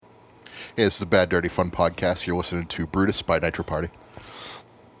Hey, this is the Bad Dirty Fun podcast. You're listening to Brutus by Nitro Party.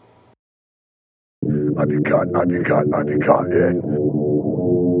 I be cut, yeah. I be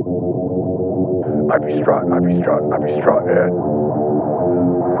strut, yeah.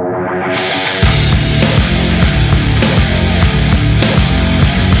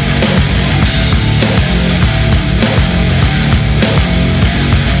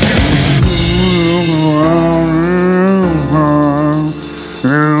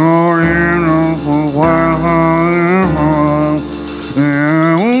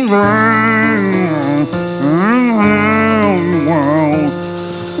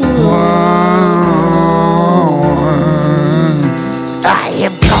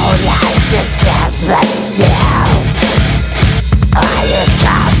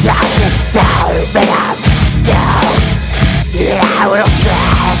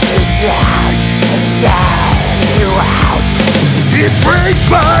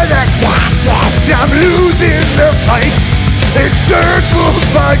 I'm losing the fight. Encircled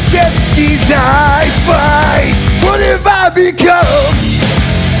by jet skis I fight. What have I become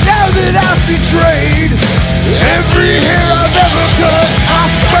now that I've betrayed? Every hair I've ever cut, I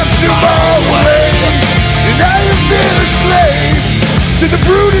swept them all away. And I have been a slave to the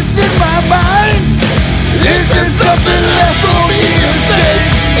Brutus in my mind. Is there something left for me to say?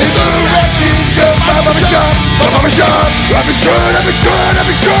 In the wreckage of my mama shop, I've been screwed, I've become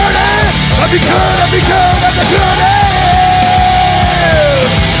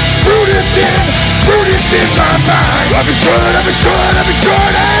Brutus in my mind. I've been screwed, I've become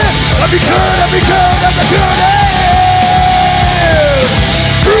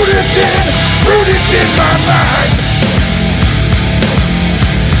Brutus in my mind.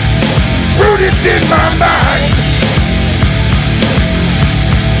 Brutus in my mind.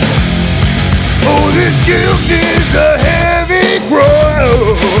 Oh, this guilt is a heavy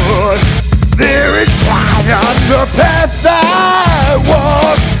cross. There is pride on the path I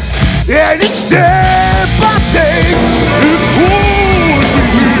walk, and each step I take is wounded.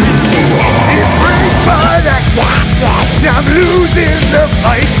 Embraced by that darkness, I'm losing the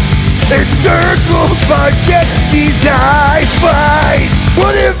fight. Encircled by jet skis I fight.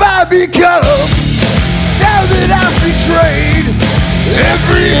 What have I become now that I've betrayed?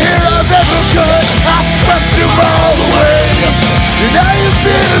 Every hair I've ever cut, I swept them all away. And I have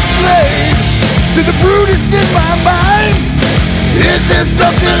been a slave to the Brutus in my mind. Is there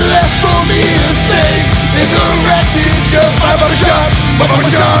something left for me to say? In the wreckage of my mama shop,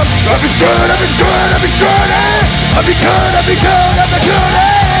 I've been screwed,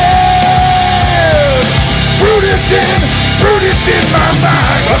 Brutus in my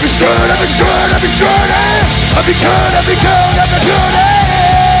mind. I've been screwed,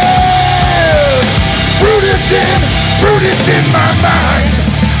 Brutus in my mind.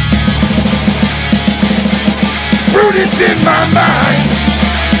 Brutus in my mind.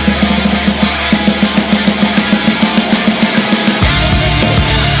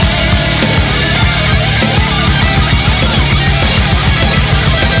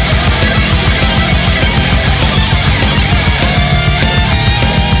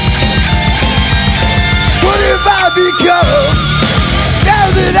 What have I become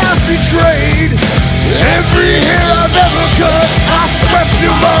now that I've betrayed? Every hair I've ever cut, I swept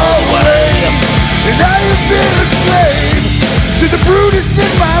them all away. And I have been a slave to the Brutus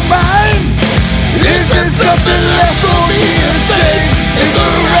in my mind. Is there something left for me to say? In the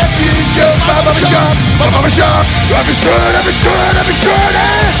wreckage of my mama shop, I've been screwed,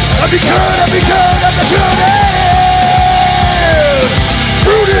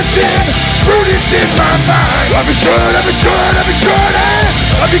 Brutus in my mind. I've been screwed,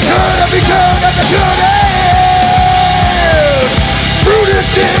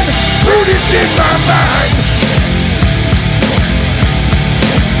 Brutus in my mind.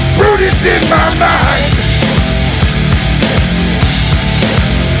 Brutus in my mind.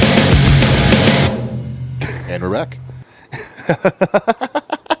 And we're back.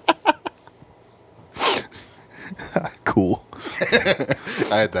 Cool.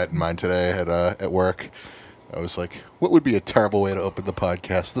 I had that in mind today at work. I was like, what would be a terrible way to open the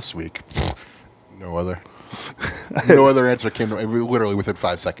podcast this week? No other answer came to me literally within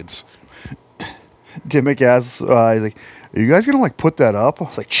 5 seconds. Dimmick asks, he's like, are you guys going to, put that up? I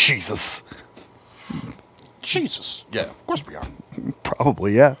was like, Jesus. Yeah, of course we are.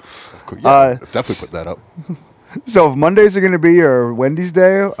 Probably, yeah. Yeah, definitely put that up. So if Mondays are going to be your Wendy's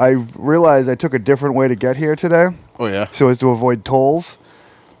day, I realized I took a different way to get here today. Oh, yeah? So as to avoid tolls.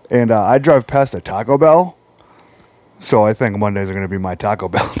 And I drive past a Taco Bell. So I think Mondays are going to be my Taco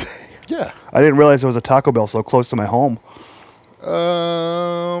Bell day. Yeah. I didn't realize there was a Taco Bell so close to my home.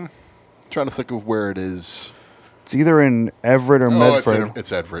 Trying to think of where it is. It's either in Everett or Medford.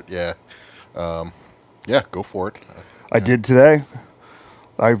 It's Everett, yeah. Yeah, go for it. I did today.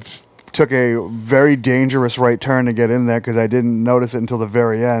 I took a very dangerous right turn to get in there because I didn't notice it until the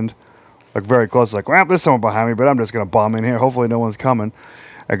very end. Like, very close. Like, well, there's someone behind me, but I'm just going to bomb in here. Hopefully no one's coming.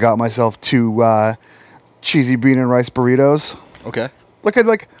 I got myself 2 cheesy bean and rice burritos. Okay. Look at,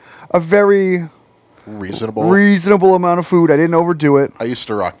 like, a very reasonable amount of food. I didn't overdo it. I used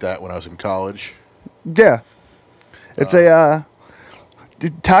to rock that when I was in college. Yeah. It's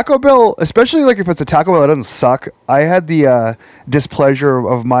Taco Bell, especially like if it's a Taco Bell that doesn't suck. I had the displeasure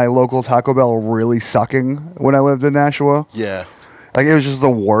of my local Taco Bell really sucking when I lived in Nashua. Yeah. Like, it was just the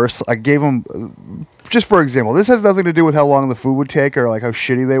worst. I gave them, just for example, this has nothing to do with how long the food would take or like how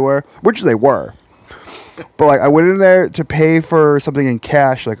shitty they were, which they were. But like, I went in there to pay for something in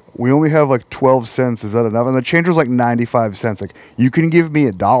cash. Like, we only have like 12 cents. Is that enough? And the change was like 95 cents. Like, you can give me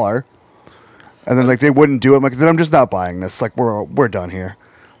 $1. And then like they wouldn't do it. I'm like, then I'm just not buying this. Like, we're done here.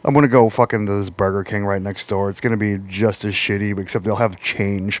 I'm gonna go fucking to this Burger King right next door. It's gonna be just as shitty, except they'll have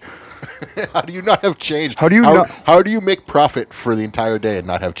change. How do you not have change? How do you make profit for the entire day and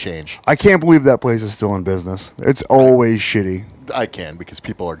not have change? I can't believe that place is still in business. It's always shitty. I can, because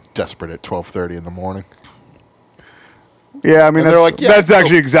people are desperate at 12:30 in the morning. Yeah, I mean, they're like, yeah, that's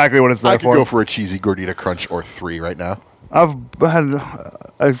actually exactly what it's there I for. could go for a cheesy gordita crunch or 3 right now. I've had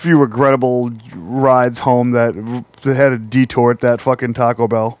a few regrettable rides home that had to detour at that fucking Taco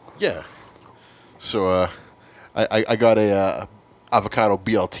Bell. Yeah. So I got a avocado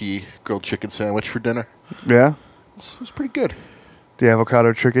BLT grilled chicken sandwich for dinner. Yeah? It was pretty good. The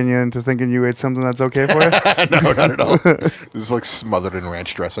avocado tricking you into thinking you ate something that's okay for you? No, not at all. This is like smothered in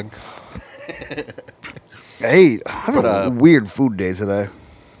ranch dressing. Hey, I have a weird food day today.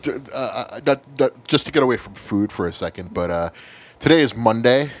 Not just to get away from food for a second, but today is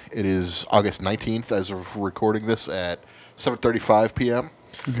Monday. It is August 19th as of recording this at 7:35 p.m.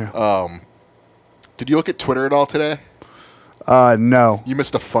 Okay. Did you look at Twitter at all today? No. You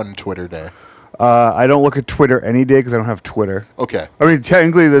missed a fun Twitter day. I don't look at Twitter any day because I don't have Twitter. Okay. I mean,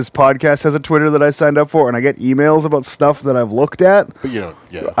 technically, this podcast has a Twitter that I signed up for, and I get emails about stuff that I've looked at. But you don't,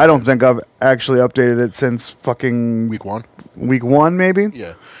 yeah. I don't think I've actually updated it since fucking... Week 1? Week 1, maybe?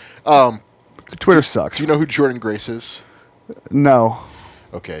 Yeah. Twitter sucks. Do you know who Jordan Grace is? No.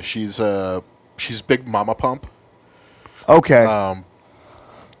 Okay, she's big mama pump. Okay.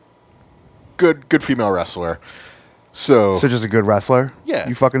 Good female wrestler. So just a good wrestler? Yeah.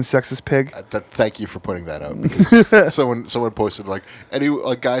 You fucking sexist pig? Thank you for pointing that out. Because someone posted like any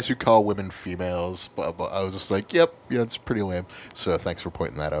guys who call women females. Blah, blah. I was just like, yep, yeah, it's pretty lame. So thanks for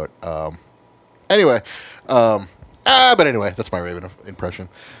pointing that out. But anyway, that's my Raven impression.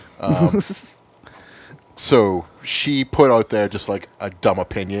 So she put out there just like a dumb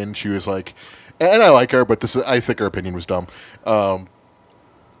opinion. She was like, and I like her, but I think her opinion was dumb.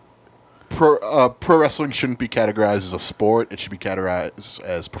 Pro wrestling shouldn't be categorized as a sport. It should be categorized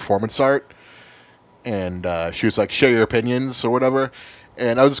as performance art. And she was like, share your opinions or whatever.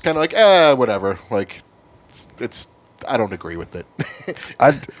 And I was just kind of like, whatever. Like, I don't agree with it.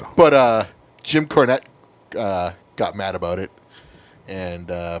 But Jim Cornette got mad about it. And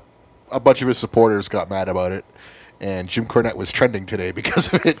a bunch of his supporters got mad about it. And Jim Cornette was trending today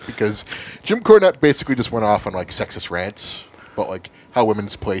because of it. Because Jim Cornette basically just went off on like sexist rants about like how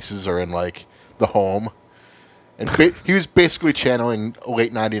women's places are in like the home, and he was basically channeling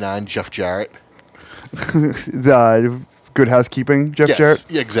late '99 Jeff Jarrett. Good Housekeeping, Jeff Jarrett.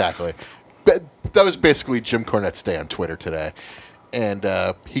 Yeah, exactly. But that was basically Jim Cornette's day on Twitter today, and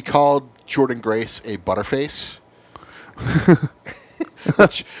he called Jordan Grace a butterface,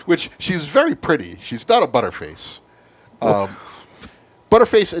 which she's very pretty. She's not a butterface.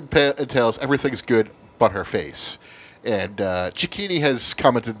 Butterface entails everything's good but her face. And Cicchini has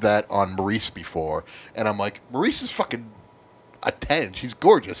commented that on Maurice before, and I'm like, Maurice is fucking a 10. She's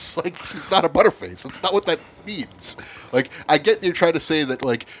gorgeous. Like, she's not a butterface. That's not what that means. Like, I get you're trying to say that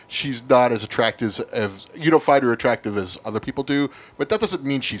like she's not as attractive as you don't find her attractive as other people do, but that doesn't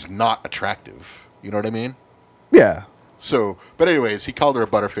mean she's not attractive. You know what I mean? Yeah. So, but anyways, he called her a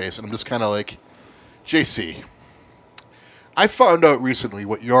butterface, and I'm just kind of like, JC, I found out recently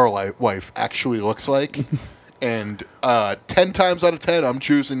what your wife actually looks like. And 10 times out of 10, I'm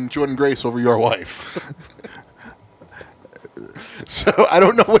choosing Jordan Grace over your wife. So I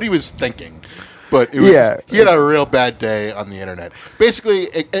don't know what he was thinking, but it was he had a real bad day on the internet. Basically,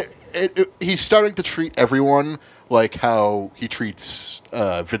 he's starting to treat everyone like how he treats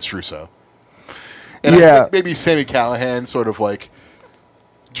Vince Russo. And I think maybe Sami Callihan sort of like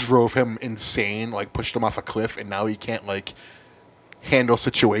drove him insane, like pushed him off a cliff, and now he can't like handle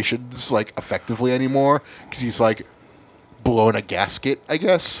situations like effectively anymore because he's like blown a gasket, I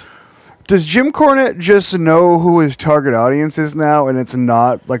guess. Does Jim Cornette just know who his target audience is now, and it's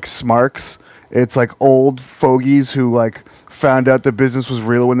not like smarks? It's like old fogies who like found out the business was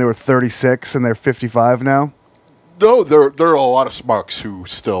real when they were 36 and they're 55 now. No, there are a lot of smarks who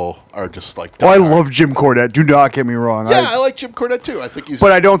still are just like. Oh, I love Jim Cornette. Do not get me wrong. Yeah, I like Jim Cornette too. I think he's.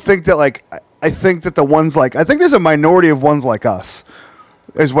 But I don't think that like I think that the ones like I think there's a minority of ones like us,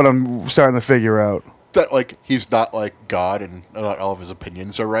 is what I'm starting to figure out. That like he's not like God and not all of his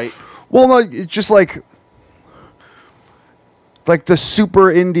opinions are right. Well, no, it's just like the super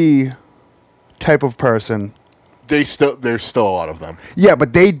indie type of person. There's still a lot of them. Yeah,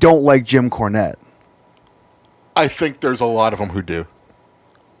 but they don't like Jim Cornette. I think there's a lot of them who do.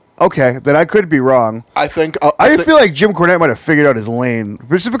 Okay, then I could be wrong. I think I feel like Jim Cornette might have figured out his lane.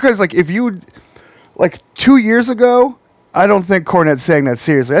 Just because, like, if you, like, 2 years ago, I don't think Cornette's saying that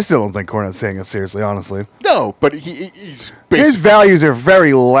seriously. I still don't think Cornette's saying it seriously, honestly. No, but he's His basically, values are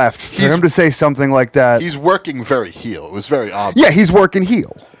very left. For He's- him to say something like that. he's working very heel. It was very obvious. Yeah, he's working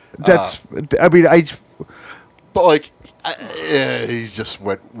heel. That's, I mean, But like, he just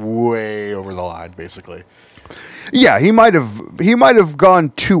went way over the line, basically. yeah, he might have gone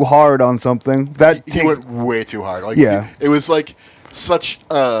too hard on something. That He takes, went way too hard. Like, Yeah. it was like such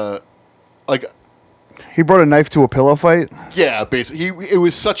like. he brought a knife to a pillow fight. Yeah, basically, it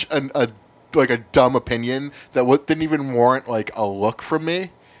was such a dumb opinion that didn't even warrant like a look from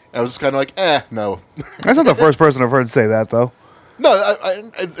me. I was just kind of like, no, That's not the first person I've heard say that, though. no.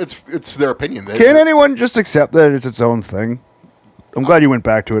 It's their opinion. Can anyone just accept that it's its own thing? I'm glad you went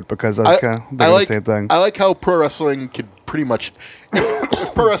back to it because I was kind of thinking the same thing. I like how pro wrestling could pretty much.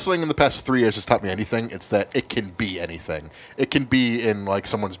 If pro wrestling in the past 3 years has taught me anything, it's that it can be anything. It can be in like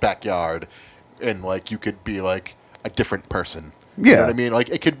someone's backyard, and like you could be like a different person. You Yeah. know what I mean? Like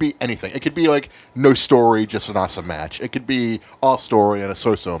it could be anything. It could be like no story, just an awesome match. It could be all story and a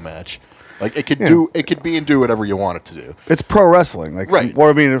so-so match. Like it could be and do whatever you want it to do. It's pro wrestling, like Right. Or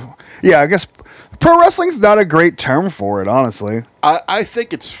I mean, yeah, I guess pro wrestling's not a great term for it, honestly. I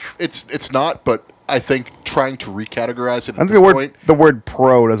think it's not, but I think trying to recategorize it I at think this point. the word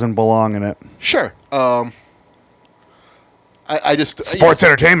pro doesn't belong in it. Sure. I just Sports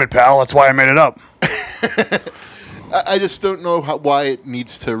entertainment, pal. That's why I made it up. I just don't know why it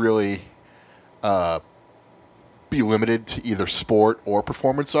needs to really be limited to either sport or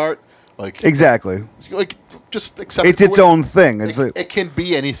performance art. Like Exactly. just accept It's it for its what- own thing. It's it can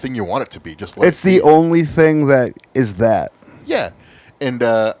be anything you want it to be. Just like it's the only thing that is that. yeah, and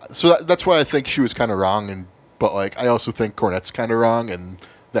so that's why I think she was kind of wrong. But like I also think Cornette's kind of wrong, and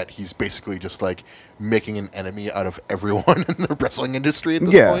that he's basically just like making an enemy out of everyone in the wrestling industry at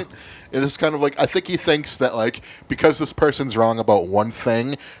this Yeah. point. And it's kind of like I think he thinks that like because this person's wrong about one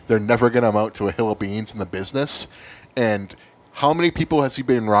thing, they're never going to amount to a hill of beans in the business. And how many people has he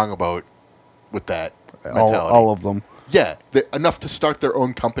been wrong about with that mentality? All of them. Yeah, enough to start their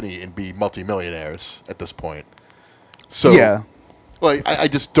own company and be multimillionaires at this point. So Yeah. like I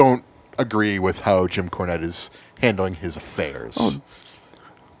just don't agree with how Jim Cornette is handling his affairs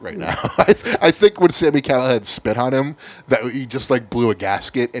right now. I think when Sami Callihan spit on him, that he just like blew a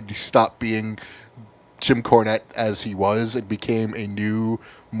gasket and he stopped being Jim Cornette as he was and became a new,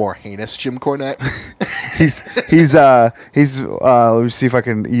 more heinous Jim Cornette. He's let me see if I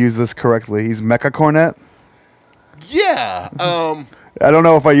can use this correctly. He's Mecha Cornette. Yeah. I don't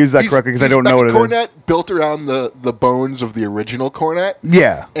know if I use that correctly because I don't know what it is. Cornette built around the bones of the original Cornette.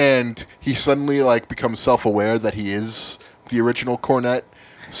 Yeah. And he suddenly like becomes self-aware that he is the original Cornette.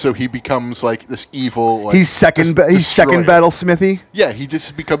 So he becomes like this evil. Like, He's second destroyer. battle Smithy. Yeah, he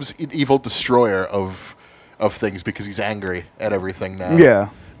just becomes an evil destroyer of things because he's angry at everything now. Yeah.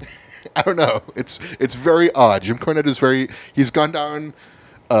 I don't know. It's very odd. Jim Cornette is he's gone down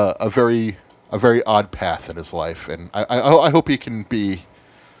a very odd path in his life, and I hope he can be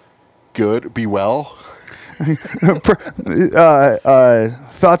good, be well.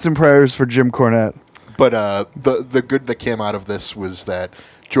 Thoughts and prayers for Jim Cornette. But the good that came out of this was that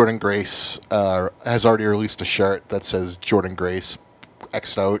Jordan Grace has already released a shirt that says Jordan Grace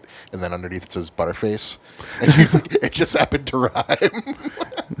X'd out, and then underneath it says Butterface. And she's like, it just happened to rhyme.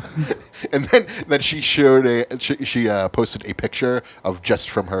 And then she showed she posted a picture of just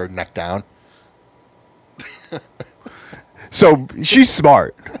from her neck down. So she's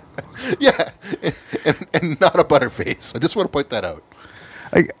smart. Yeah, and not a Butterface. I just want to point that out.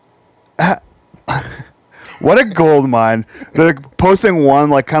 Like, what a gold mine. They're posting one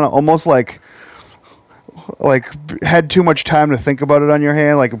like kind of almost like like had too much time to think about it on your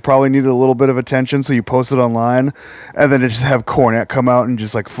hand, like it probably needed a little bit of attention, so you post it online, and then just have Cornette come out and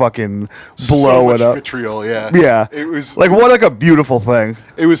just like fucking blow so much it up. vitriol, yeah. Yeah, It was like what like a beautiful thing.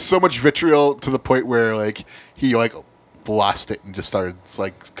 It was so much vitriol to the point where like he like lost it and just started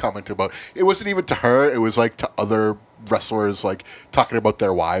like commenting about it. Wasn't even to her, it was like to other wrestlers, like talking about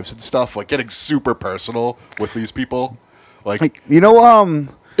their wives and stuff, like getting super personal with these people. Like You know,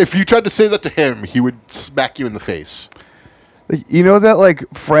 if you tried to say that to him, he would smack you in the face. you know that like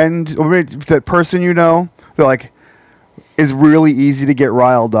friend or maybe that person you know that like is really easy to get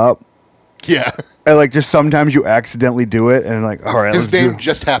riled up, Yeah. and like just sometimes you accidentally do it, and like all right, His let's name do.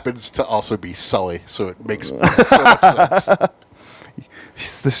 just happens to also be Sully, so it makes so much sense.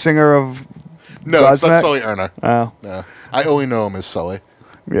 He's the singer of. No, it's not Godsmack? Sully Erna. Oh, No, I only know him as Sully.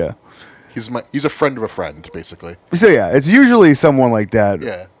 yeah. He's a friend of a friend, basically. So yeah, it's usually someone like that.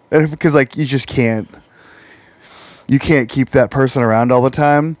 Yeah. Because like you just can't. You can't keep that person around all the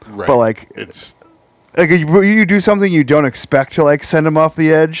time. Right. But like It's you do something you don't expect to like send him off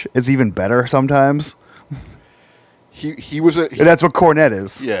the edge. It's even better sometimes. he was a And that's what Cornette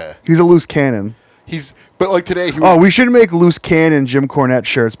is. yeah. He's a loose cannon. But like today he Oh, was, we should make loose cannon Jim Cornette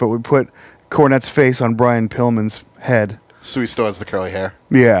shirts, but we put Cornette's face on Brian Pillman's head. so he still has the curly hair.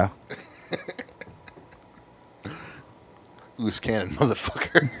 Yeah. Loose cannon,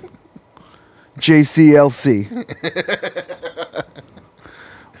 motherfucker. JCLC.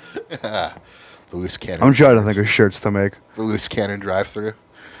 The loose cannon. I'm trying to think of shirts to make. The loose cannon drive-through.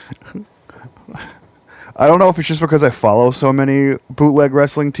 I don't know if it's just because I follow so many bootleg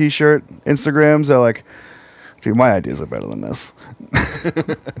wrestling T-shirt Instagrams that like, dude, my ideas are better than this.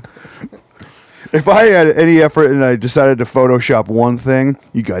 If I had any effort and I decided to Photoshop one thing,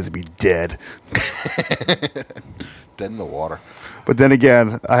 you guys would be dead. Dead in the water. But then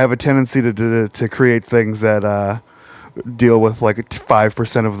again, I have a tendency to create things that deal with like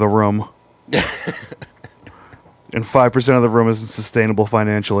 5% of the room. And 5% of the room isn't sustainable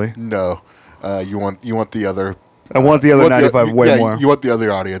financially. No, you want the other. I want the you other want 95 way yeah, more. You want the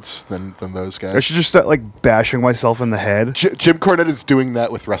other audience than those guys. I should just start like bashing myself in the head. Jim Cornette is doing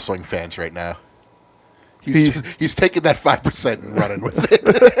that with wrestling fans right now. He's taking that 5% and running with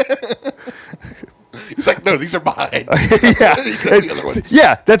it. He's like, no, these are mine. Yeah. You can have the other ones.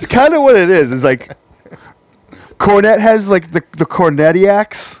 Yeah, that's kind of what it is. It's like Cornette has like the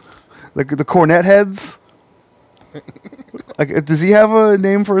Cornetiacs, like the Cornette heads. Like, does he have a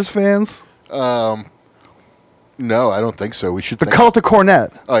name for his fans? No, I don't think so. We should. The Cult of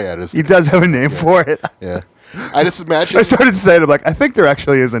Cornette. Oh yeah, it is. He does have a name for it. Yeah, I just imagine. I started saying, I'm like, I think there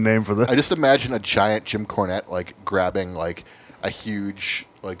actually is a name for this. I just imagine a giant Jim Cornette like grabbing like a huge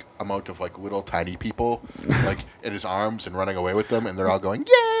like amount of like little tiny people like in his arms and running away with them, and they're all going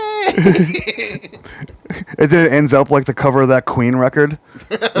yay. And then it ends up like the cover of that Queen record.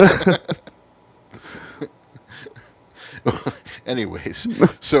 Anyways,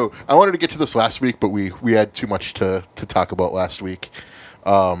 so I wanted to get to this last week, but we had too much to talk about last week.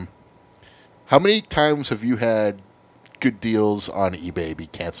 How many times have you had good deals on eBay be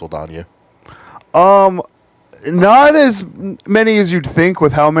canceled on you? Not as many as you'd think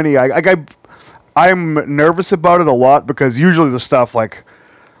with how many. I'm nervous about it a lot because usually the stuff like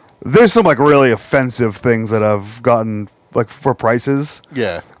there's some like really offensive things that I've gotten like for prices.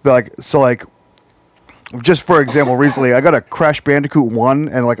 Yeah. But, like so like just for example, recently I got a Crash Bandicoot 1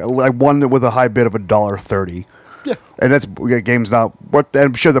 and like I won it with a high bid of $1.30. Yeah. And that's game's not what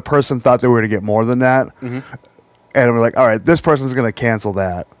I'm sure the person thought they were going to get more than that. Mm-hmm. And we're like, all right, this person's going to cancel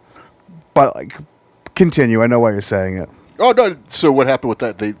that. But like continue. I know why you're saying it. Oh no! So what happened with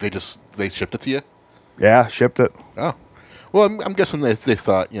that? They shipped it to you? Yeah, shipped it. Oh, well, I'm guessing they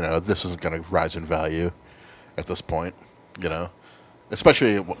thought this isn't going to rise in value at this point.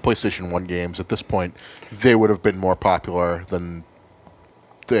 Especially PlayStation 1 games at this point, they would have been more popular than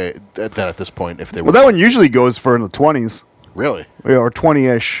at this point if they were. Well, that one usually goes for in the 20s. Really? Yeah, or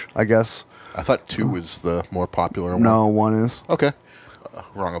 20-ish, I guess. I thought 2 was the more popular one. No, 1 is. Okay.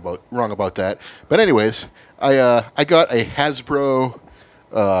 Wrong about that. But anyways, I got a Hasbro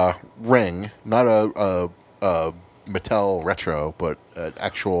ring, not a Mattel Retro, but an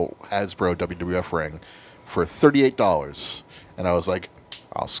actual Hasbro WWF ring for $38, and I was like,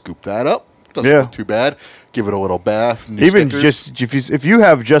 I'll scoop that up. Doesn't look too bad. Give it a little bath. New Even stickers. just if you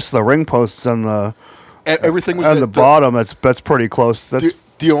have just the ring posts on the Everything was on the bottom, that's pretty close. That's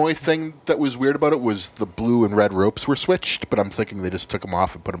the only thing that was weird about it was the blue and red ropes were switched, but I'm thinking they just took them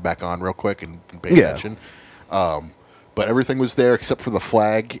off and put them back on real quick and paid attention. But everything was there except for the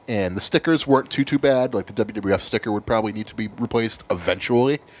flag, and the stickers weren't too bad. Like the WWF sticker would probably need to be replaced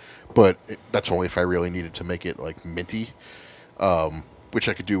eventually, but that's only if I really needed to make it like minty, which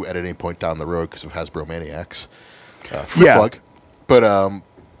I could do at any point down the road because of Hasbro Maniacs. Free plug. But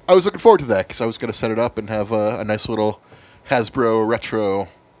I was looking forward to that because I was going to set it up and have a nice little Hasbro retro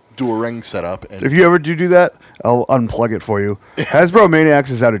dual ring set up. And If you ever do that, I'll unplug it for you. Hasbro Maniacs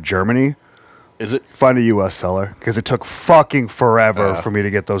is out of Germany. is it? Find a U.S. seller because it took fucking forever for me to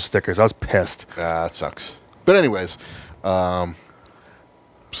get those stickers. I was pissed. That sucks. But anyways, so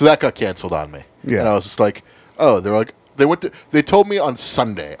that got canceled on me. Yeah. And I was just like, oh, they're like, they told me on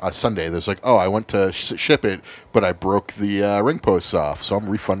Sunday, there's like, oh, I went to ship it, but I broke the ring posts off, so I'm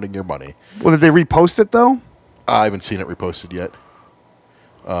refunding your money. Well, did they repost it though? I haven't seen it reposted yet.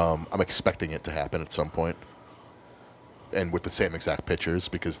 I'm expecting it to happen at some point. And with the same exact pictures,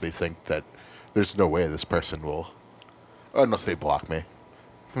 because they think that there's no way this person will, unless they block me.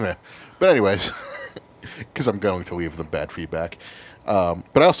 But anyways, because I'm going to leave them bad feedback. But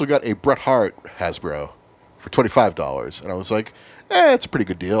I also got a Bret Hart Hasbro for $25, and I was like, it's a pretty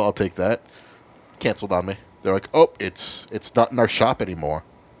good deal. I'll take that. Canceled on me. They're like, oh, it's not in our shop anymore.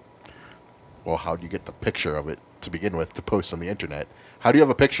 Well, how do you get the picture of it to begin with to post on the internet? How do you have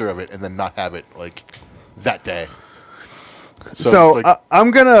a picture of it and then not have it like that day? So it's like,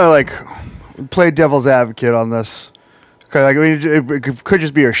 I'm gonna like play devil's advocate on this. 'Cause, like, I mean, it could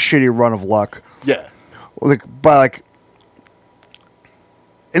just be a shitty run of luck. yeah, Like, but like,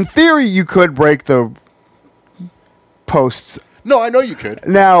 in theory, you could break the posts. no, I know you could.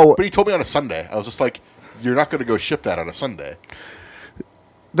 Now, But he told me on a Sunday. I was just like, you're not going to go ship that on a Sunday.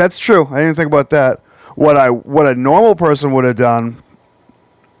 that's true. I didn't think about that. What a normal person would have done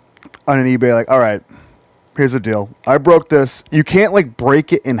on an eBay, like, all right, here's the deal. I broke this. You can't like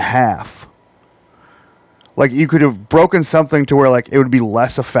break it in half. Like, you could have broken something to where like it would be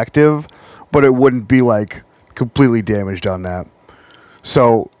less effective, but it wouldn't be like completely damaged on that.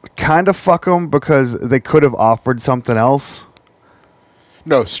 So kind of fuck them because they could have offered something else.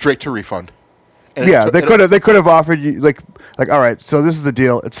 No, straight to refund. And Yeah, they could have offered you like all right, so this is the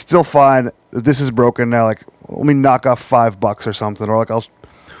deal. It's still fine. This is broken now. Like, let me knock off $5 or something, or like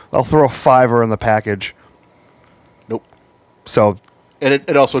I'll throw a $5 in the package. Nope. So And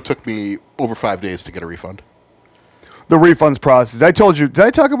it also took me over 5 days to get a refund. the refunds process. I told you. Did I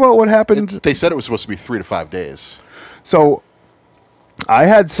talk about what happened? They said it was supposed to be 3 to 5 days. So I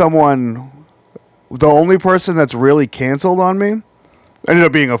had someone. The only person that's really canceled on me ended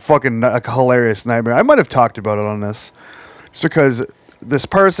up being a fucking hilarious nightmare. I might have talked about it on this, just because this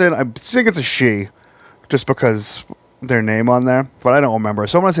person, I think it's a she, just because their name on there, but I don't remember.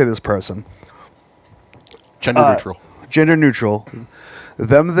 So I'm gonna say this person, Gender neutral. gender neutral.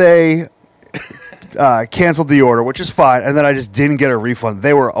 They canceled the order, which is fine, and then I just didn't get a refund.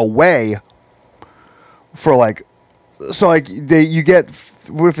 They were away for like, so like you get,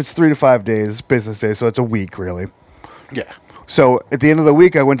 what if it's 3 to 5 days, business days, so it's a week really. Yeah. So at the end of the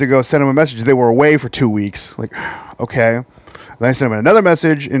week, I went to go send them a message. They were away for 2 weeks. Like, okay. Then I sent them another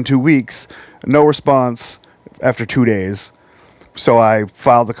message in 2 weeks. No response after 2 days. So I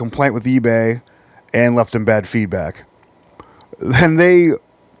filed a complaint with eBay and left them bad feedback. Then they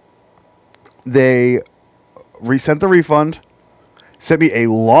resent the refund, sent me a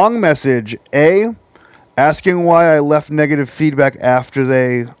long message, asking why I left negative feedback after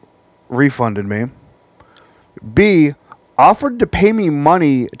they refunded me. B, offered to pay me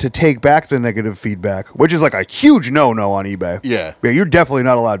money to take back the negative feedback, which is like a huge no-no on eBay. Yeah. Yeah, you're definitely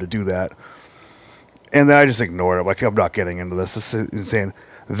not allowed to do that. And then I just ignored it. Like, I'm not getting into this. This is insane.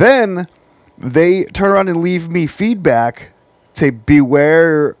 Then they turn around and leave me feedback, say,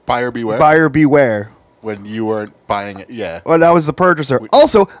 beware, Buyer beware. buyer beware. When you weren't buying it. Yeah. Well, that was the purchaser.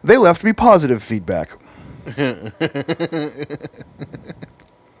 Also, they left me positive feedback.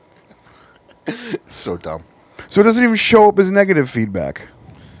 So dumb. So it doesn't even show up as negative feedback.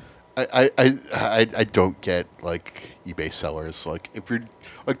 I don't get like eBay sellers. Like, if you're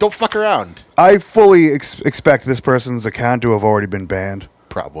like, don't fuck around. I fully expect this person's account to have already been banned.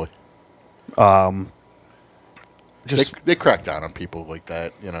 Probably. Just They crack down on people like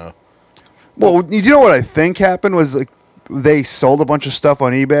that, you know. well, you know what I think happened was like they sold a bunch of stuff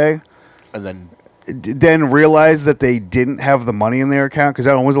on eBay, And then then realized that they didn't have the money in their account. Because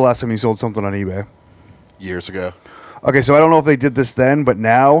when was the last time you sold something on eBay? years ago. Okay, so I don't know if they did this then, but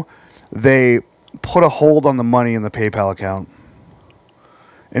now they put a hold on the money in the PayPal account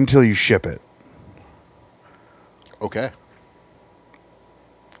until you ship it. Okay.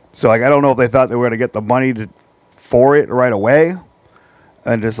 So like I don't know if they thought they were going to get the money for it right away,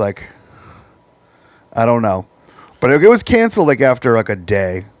 and just like I don't know, but it was canceled like after like a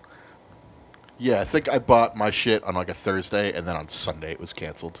day. Yeah, I think I bought my shit on like a Thursday, and then on Sunday it was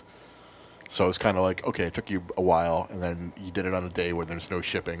canceled. So it was kind of like, okay, it took you a while, and then you did it on a day where there's no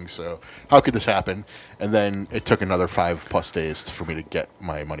shipping. So how could this happen? And then it took another 5+ days for me to get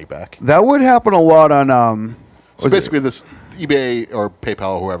my money back. That would happen a lot on So basically, this eBay or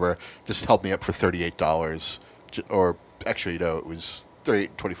PayPal or whoever just held me up for $38, or actually, no, it was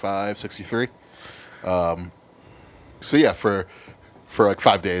 $38.25, 63. So yeah, for like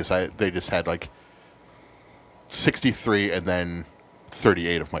 5 days, they just had like 63 and then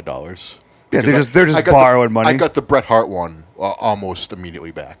 38 of my dollars. Yeah, Because they're just I got borrowing money. I got the Bret Hart one almost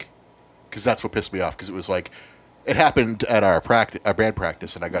immediately back, because that's what pissed me off. Because it was like, it happened at our band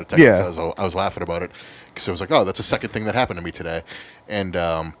practice, and I got a text because I was laughing about it. Because I was like, oh, that's the second thing that happened to me today, and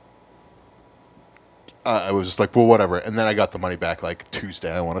I was just like, well, whatever. And then I got the money back like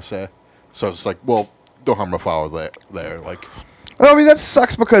Tuesday, I want to say. So I was like, well, no harm, no foul there. Like, I mean, that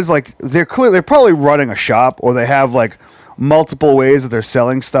sucks because like they're probably running a shop, or they have like multiple ways that they're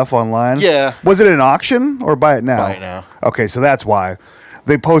selling stuff online. Yeah. Was it an auction or buy it now? Buy it now. Okay, so that's why.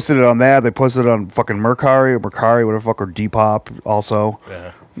 They posted it on that. They posted it on fucking Mercari, whatever the fuck, or Depop also.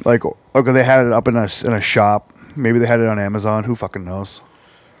 Yeah. Like, okay, they had it up in a shop. Maybe they had it on Amazon. Who fucking knows?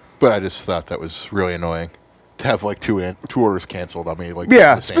 But I just thought that was really annoying to have like two orders canceled on me. Like,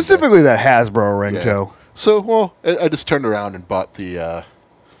 Yeah, the same day. specifically that Hasbro ring Yeah. too. So, well, I just turned around and bought the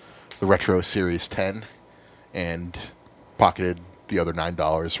Retro Series 10 and pocketed the other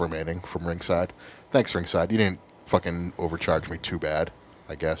 $9 remaining from Ringside. Thanks, Ringside. You didn't fucking overcharge me too bad,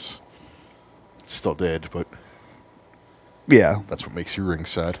 I guess. Still did, but Yeah. that's what makes you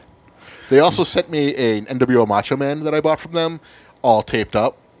Ringside. They also sent me an NWO Macho Man that I bought from them, all taped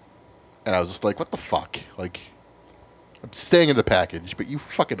up. And I was just like, what the fuck? Like, I'm staying in the package, but you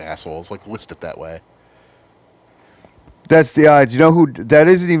fucking assholes, like, list it that way. That's the do you know who that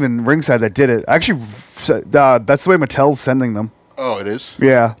isn't even Ringside that did it. Actually, that's the way Mattel's sending them. Oh, it is?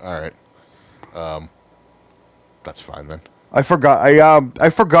 Yeah. All right. That's fine then. I forgot. I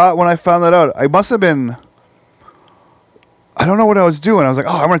forgot when I found that out. I must have been. I don't know what I was doing. I was like,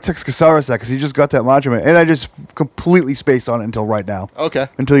 oh, I'm gonna text Casares that because he just got that Macho Man, and I just completely spaced on it until right now. Okay.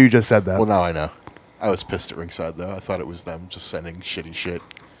 Until you just said that. Well, now I know. I was pissed at Ringside, though. I thought it was them just sending shitty shit.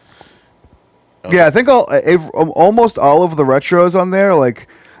 Yeah, I think almost all of the retros on there, like,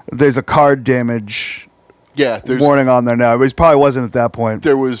 there's a card damage Yeah, warning on there now. It probably wasn't at that point.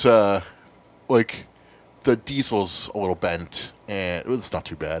 there was, like, the diesel's a little bent, and it's not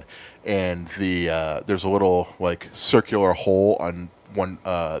too bad. And there's a little, like, circular hole on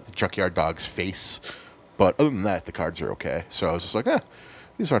the Junkyard Dog's face. But other than that, the cards are okay. So I was just like,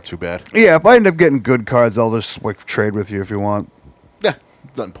 these aren't too bad. Yeah, if I end up getting good cards, I'll just like trade with you if you want. Yeah,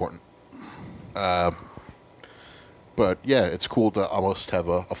 not important. But yeah, it's cool to almost have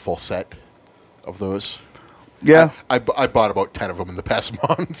a full set of those. Yeah, I bought about 10 of them in the past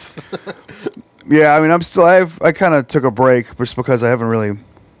month. yeah. I mean, I kind of took a break just because I've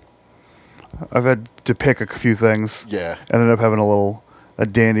had to pick a few things. Yeah. Ended up having a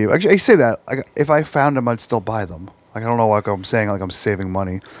dandy. Actually, I say that if I found them, I'd still buy them. Like, I don't know why I'm saying like I'm saving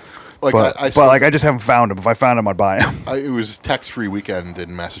money. Like But I just haven't found them. If I found them, I'd buy them. it was tax-free weekend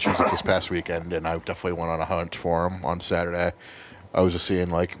in Massachusetts this past weekend, and I definitely went on a hunt for them on Saturday. I was just seeing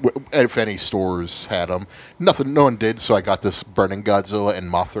like if any stores had them. No one did, so I got this Burning Godzilla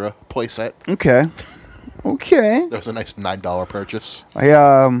and Mothra playset. Okay. That was a nice $9 purchase. My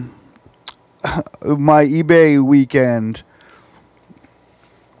eBay weekend,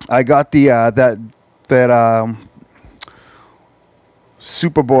 I got the that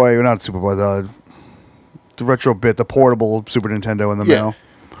Superboy, or not Superboy, the retro bit, the portable Super Nintendo in the mail.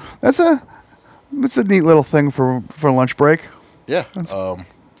 It's a neat little thing for lunch break. Yeah.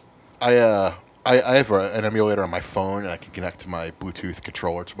 I have an emulator on my phone, and I can connect to my Bluetooth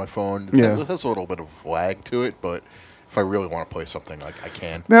controller to my phone. It has a little bit of lag to it, but if I really want to play something, like I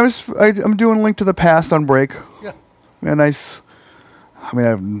can. Yeah, I'm doing Link to the Past on break. Yeah. Yeah, nice. I mean,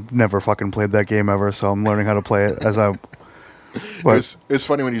 I've never fucking played that game ever, so I'm learning how to play it as I. But It's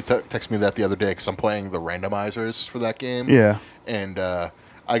funny when you text me that the other day because I'm playing the randomizers for that game. yeah, And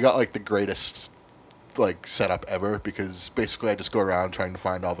I got like the greatest like setup ever because basically I just go around trying to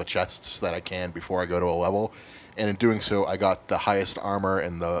find all the chests that I can before I go to a level, and in doing so I got the highest armor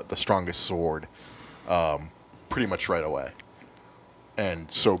and the strongest sword pretty much right away.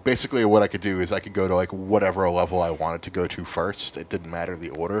 And so basically what I could do is I could go to like whatever level I wanted to go to first. It didn't matter the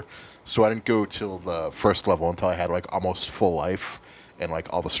order. So I didn't go till the first level until I had like almost full life and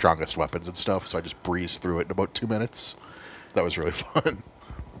like all the strongest weapons and stuff. So I just breezed through it in about 2 minutes. That was really fun.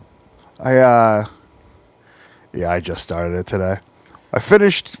 I just started it today. I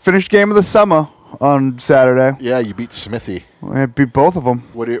finished Game of the Summer on Saturday. Yeah, you beat Smithy. I beat both of them.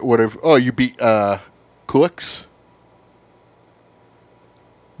 You beat Kulix?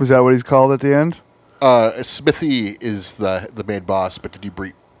 Was that what he's called at the end? Smithy is the main boss, but did you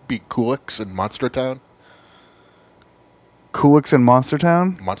beat Kulix in Monstro Town? Kulix in Monster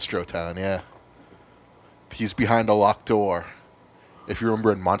Town? Monstro Town, yeah. He's behind a locked door. If you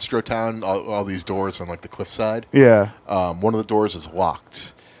remember in Monstro Town, all these doors on like the cliffside. Yeah. One of the doors is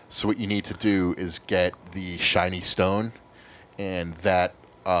locked. So what you need to do is get the shiny stone, and that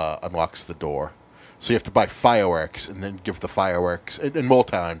unlocks the door. So you have to buy fireworks and then give the fireworks. In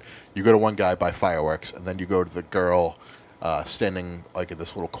Moletown, you go to one guy, buy fireworks, and then you go to the girl standing like in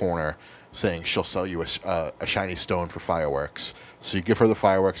this little corner saying she'll sell you a shiny stone for fireworks. So you give her the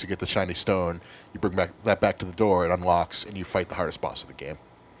fireworks, you get the shiny stone, you bring that back to the door, it unlocks, and you fight the hardest boss of the game.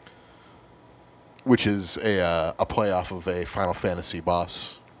 Which is a play off of a Final Fantasy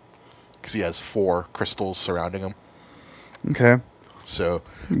boss. Because he has 4 crystals surrounding him. Okay. So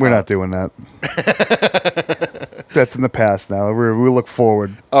We're not doing that. That's in the past now. We look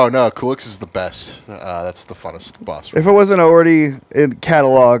forward. Oh no, Kulix is the best. That's the funnest boss. If it wasn't already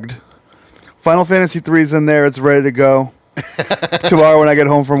cataloged, Final Fantasy 3's in there. It's ready to go. Tomorrow when I get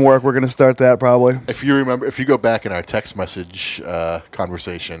home from work, we're going to start that probably. If you go back in our text message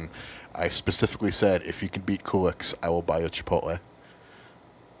conversation, I specifically said, if you can beat Kulix, I will buy you Chipotle.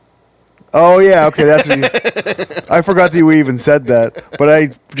 Oh, yeah. Okay, that's what I forgot that we even said that, but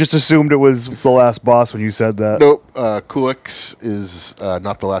I just assumed it was the last boss when you said that. Nope. Kulix is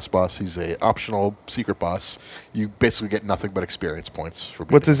not the last boss. He's a optional secret boss. You basically get nothing but experience points for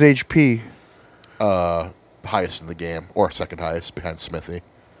beating What's his HP? highest in the game, or second highest behind Smithy.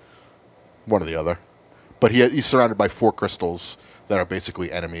 One or the other. But he's surrounded by 4 crystals that are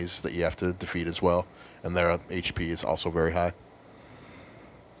basically enemies that you have to defeat as well, and their HP is also very high.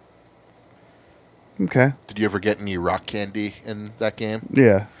 Okay. Did you ever get any rock candy in that game?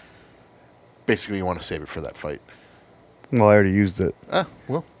 Yeah. Basically, you want to save it for that fight. Well, I already used it.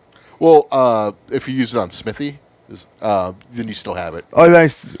 Well, if you use it on Smithy, then you still have it. Oh,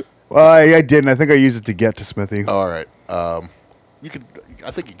 nice. I didn't. I think I used it to get to Smithy. All right. I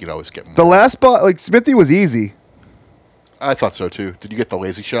think you could always get more. The last boss, like Smithy, was easy. I thought so too. Did you get the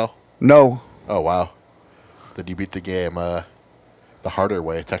lazy shell? No. Oh wow. Then you beat the game the harder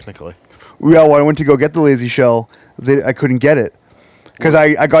way, technically. Yeah, when I went to go get the lazy shell, I couldn't get it because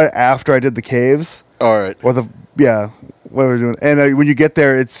I got it after I did the caves. All right. Or what we're doing. And when you get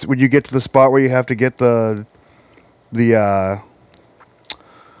there, it's when you get to the spot where you have to get the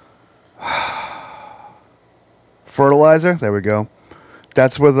fertilizer. There we go.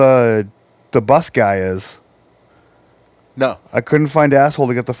 That's where the bus guy is. No. I couldn't find asshole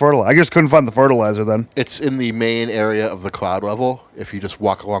to get the fertilizer. I just couldn't find the fertilizer then. It's in the main area of the cloud level. If you just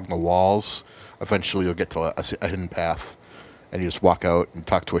walk along the walls, eventually you'll get to a hidden path. And you just walk out and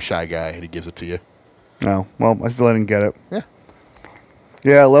talk to a shy guy, and he gives it to you. No. Well, I still didn't get it. Yeah.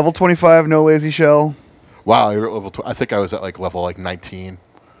 Yeah, level 25, no lazy shell. Wow, you're at level 12. I think I was at level 19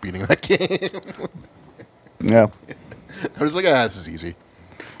 beating that game. Yeah. I was like, this is easy.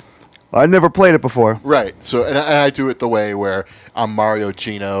 I never played it before. Right. So, and I do it the way where I'm Mario,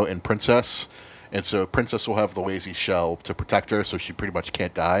 Gino, and Princess. And so Princess will have the lazy shell to protect her, so she pretty much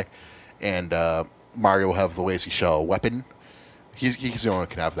can't die. And Mario will have the lazy shell weapon. He's the only one who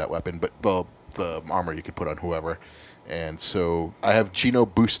can have that weapon, but the armor you can put on whoever. And so I have Gino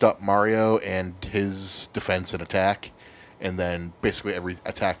boost up Mario and his defense and attack. And then basically every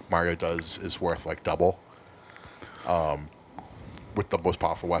attack Mario does is worth double. With the most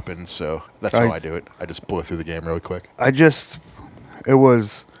powerful weapons, so that's how I do it. I just blow through the game really quick. It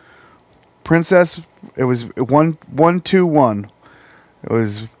was Princess. It was 1-2-1. It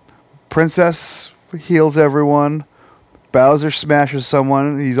was Princess heals everyone. Bowser smashes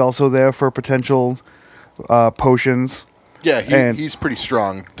someone. He's also there for potential potions. Yeah, he's pretty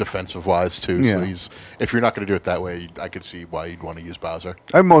strong defensive wise too. Yeah. So if you're not going to do it that way, I could see why you'd want to use Bowser.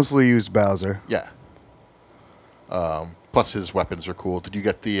 I mostly used Bowser. Yeah. Plus his weapons are cool. Did you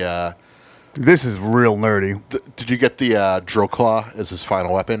get the? This is real nerdy. Did you get the drill claw as his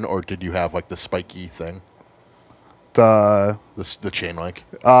final weapon, or did you have the spiky thing? The chain link.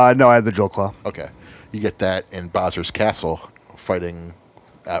 No, I had the drill claw. Okay, you get that in Bowser's castle, fighting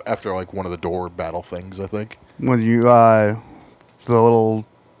after one of the door battle things. I think. When you the little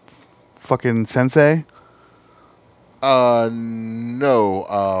fucking sensei.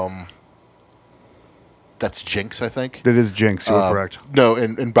 No. That's Jinx, I think. It is Jinx, you were correct. No,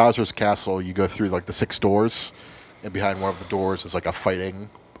 in Bowser's castle, you go through the 6 doors, and behind one of the doors is a fighting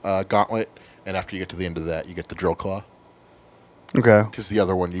gauntlet, and after you get to the end of that, you get the drill claw. Okay. because the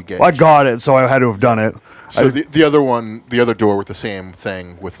other one you get. Well, I got it, so I had to have done it. So the other one, the other door with the same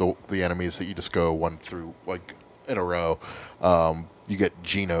thing with the enemies that you just go one through like in a row. You get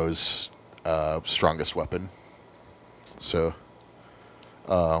Geno's strongest weapon. So,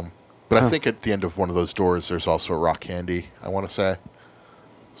 but I think at the end of one of those doors, there's also a rock candy. I want to say.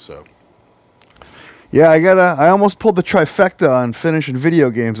 So. Yeah, I almost pulled the trifecta on finishing video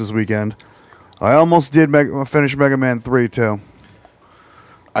games this weekend. I almost did finish Mega Man 3 too.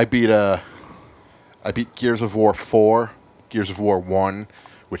 I beat Gears of War 4, Gears of War 1,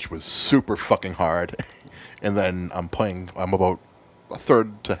 which was super fucking hard. And then I'm about a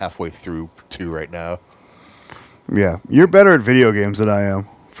third to halfway through 2 right now. Yeah, you're better at video games than I am,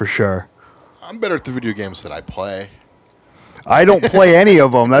 for sure. I'm better at the video games that I play. I don't play any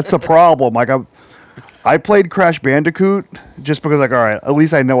of them. That's the problem. Like I played Crash Bandicoot just because, like, all right, at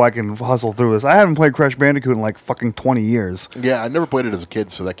least I know I can hustle through this. I haven't played Crash Bandicoot in like fucking 20 years. Yeah, I never played it as a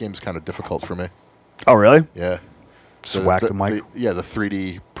kid, so that game's kind of difficult for me. Oh, really? Yeah. Just whack the mic. The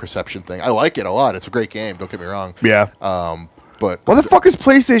 3D perception thing. I like it a lot. It's a great game. Don't get me wrong. Yeah. But Why the fuck is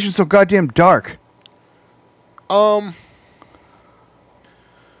PlayStation so goddamn dark? I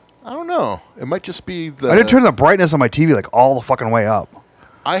don't know. It might just be the. I didn't turn the brightness on my TV like all the fucking way up.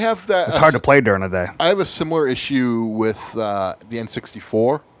 I have that. It's hard to play during the day. I have a similar issue with the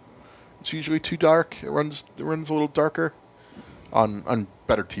N64. It's usually too dark. It runs a little darker on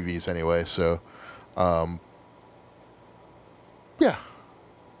better TVs anyway. So, yeah,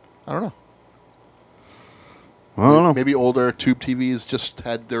 I don't know. I don't know. Maybe older tube TVs just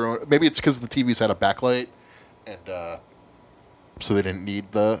had their own. Maybe it's because the TVs had a backlight, and so they didn't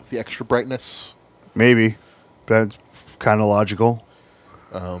need the extra brightness. Maybe. That's kind of logical.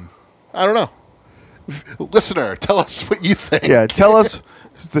 I don't know. Listener, tell us what you think. Yeah, tell us,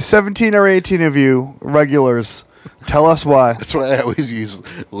 the 17 or 18 of you regulars, tell us why. That's why I always use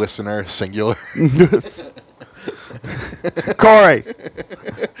listener singular. Corey,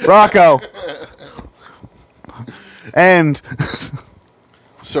 Rocco, and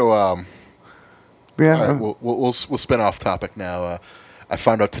So, yeah, all right, we'll spin off topic now. I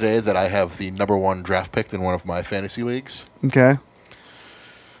found out today that I have the number 1 draft pick in one of my fantasy leagues. okay.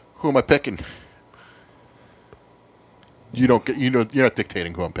 Who am I picking? You're not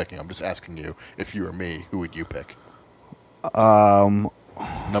dictating who I'm picking. I'm just asking you, if you were me, who would you pick?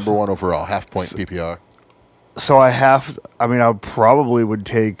 Number 1 overall, half point PPR. So I probably would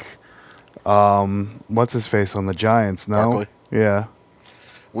take, what's his face on the Giants? No, Barkley? Yeah.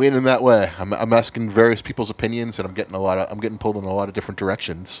 Leaning that way. I'm asking various people's opinions, and I'm getting pulled in a lot of different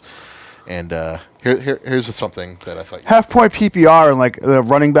directions. And here's something that I thought. Half point PPR and like the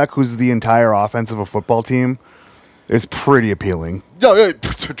running back who's the entire offense of a football team is pretty appealing. No,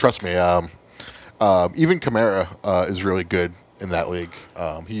 trust me. Even Kamara is really good in that league.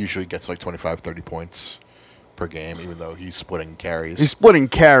 He usually gets like 25, 30 points per game, even though he's splitting carries. He's splitting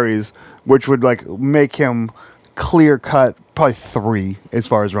carries, which would like make him clear cut probably 3 as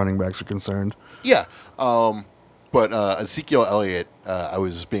far as running backs are concerned. Yeah. But Ezekiel Elliott, I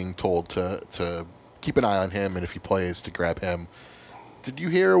was being told to keep an eye on him, and if he plays, to grab him. Did you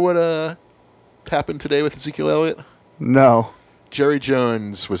hear what happened today with Ezekiel Elliott? No. Jerry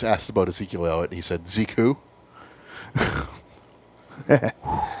Jones was asked about Ezekiel Elliott, and he said, Zeke who?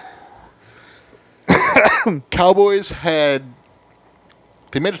 Cowboys they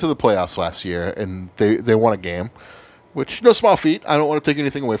made it to the playoffs last year, and they won a game, which no small feat. I don't want to take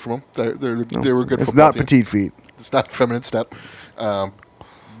anything away from them. They were a good It's football not team. petite feet. It's not feminine step.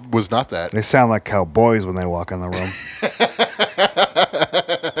 Was not that. They sound like cowboys when they walk in the room.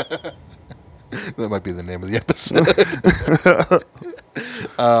 That might be the name of the episode.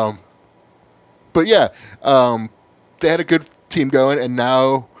 But yeah, they had a good team going, and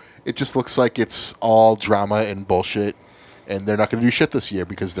now it just looks like it's all drama and bullshit, and they're not going to do shit this year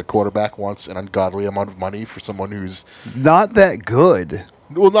because their quarterback wants an ungodly amount of money for someone who's... Not that good.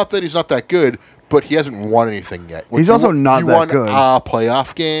 Well, not that he's not that good, but he hasn't won anything yet. He's also not that good. You won a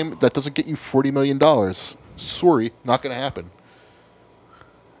playoff game. That doesn't get you $40 million. Sorry, not going to happen.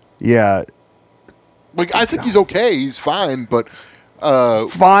 Yeah. Like, I think he's okay. He's fine, but...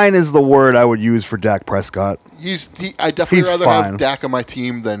 fine is the word I would use for Dak Prescott. I definitely He's rather fine. have Dak on my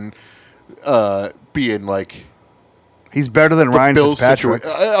team than be in, like... He's better than the Ryan Bills Fitzpatrick.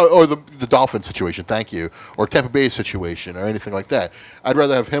 or the Dolphins situation, thank you, or Tampa Bay situation, or anything like that. I'd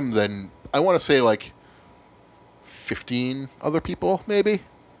rather have him than, I want to say, like 15 other people, maybe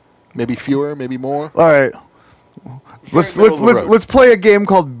fewer, maybe more. All right, let's play a game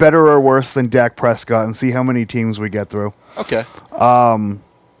called Better or Worse than Dak Prescott and see how many teams we get through. Okay.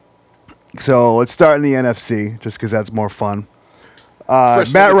 So let's start in the NFC, just because that's more fun.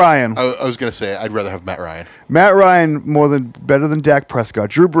 First, Matt Ryan. I was going to say I'd rather have Matt Ryan. Matt Ryan better than Dak Prescott.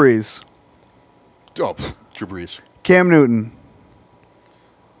 Drew Brees. Oh, Drew Brees. Cam Newton.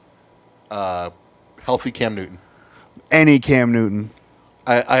 Healthy Cam Newton. Any Cam Newton.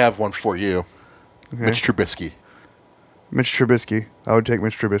 I have one for you. Okay. Mitch Trubisky. Mitch Trubisky. I would take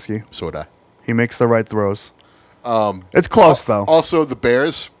Mitch Trubisky. So would I. He makes the right throws. It's close, though. Also, the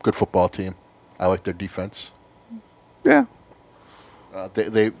Bears, good football team. I like their defense. Yeah.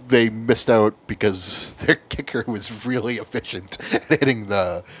 They missed out because their kicker was really efficient at hitting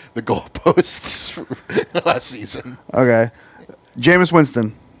the goalposts last season. Okay. Jameis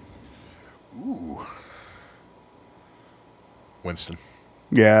Winston. Ooh. Winston.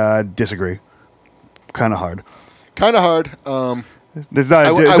 Yeah, I disagree. Kind of hard. Kind of hard. It's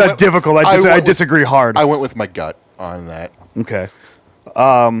not difficult. I disagree hard. I went with my gut on that. Okay.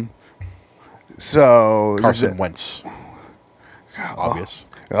 So Carson Wentz. Obvious.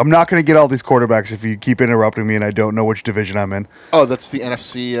 I'm not going to get all these quarterbacks if you keep interrupting me and I don't know which division I'm in. Oh, that's the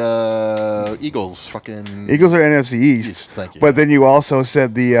NFC Eagles. Fucking Eagles are NFC East. Thank you. But then you also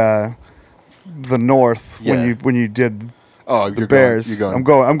said the North Yeah. when you did the the Bears. I'm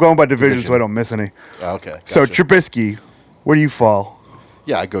going by division so I don't miss any. Okay. So gotcha. Trubisky, where do you fall?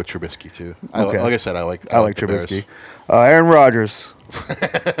 Yeah, I go Trubisky too. Okay. Like I said, I like I like the Bears. Trubisky. Aaron Rodgers.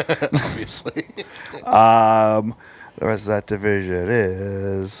 Obviously. The rest of that division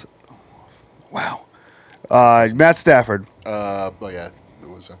is Matt Stafford. Oh yeah, it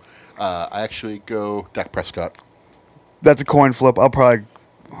was. I actually go Dak Prescott. That's a coin flip. I'd probably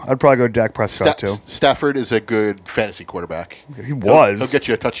go Dak Prescott too. Stafford is a good fantasy quarterback. He was. He'll get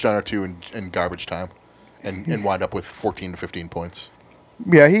you a touchdown or two in garbage time, and wind up with 14 to 15 points.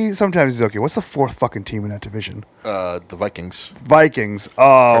 Yeah, sometimes he's okay. What's the fourth fucking team in that division? The Vikings. Vikings.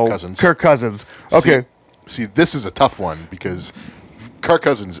 Oh, Kirk Cousins. Okay. See, this is a tough one because Kirk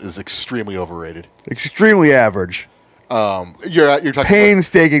Cousins is extremely overrated. Extremely average. You're talking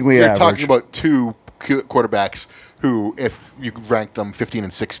Painstakingly You're average. talking about two quarterbacks who, if you rank them 15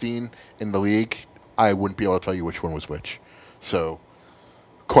 and 16 in the league, I wouldn't be able to tell you which one was which. So,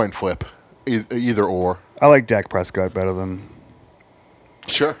 coin flip, either or. I like Dak Prescott better than.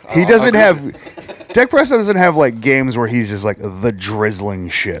 Sure. He doesn't have. Dak Prescott doesn't have like games where he's just like the drizzling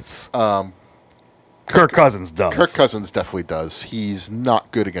shits. Kirk Cousins does. Kirk Cousins definitely does. He's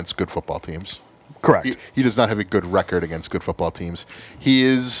not good against good football teams. Correct. He does not have a good record against good football teams. He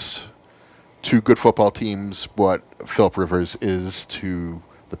is to good football teams what Philip Rivers is to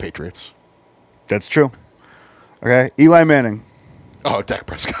the Patriots. That's true. Okay, Eli Manning. Oh, Dak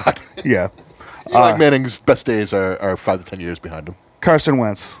Prescott. Yeah. Eli Manning's best days are 5 to 10 years behind him. Carson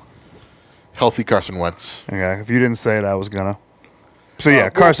Wentz. Healthy Carson Wentz. Okay, if you didn't say it, I was gonna. So yeah,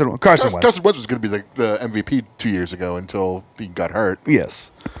 Carson Wentz. Carson Wentz was going to be the MVP 2 years ago until he got hurt. Yes.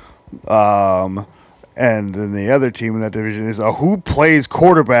 And then the other team in that division is who plays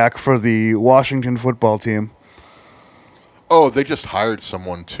quarterback for the Washington football team? Oh, they just hired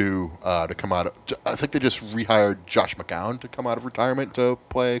someone to come out. I think they just rehired Josh McCown to come out of retirement to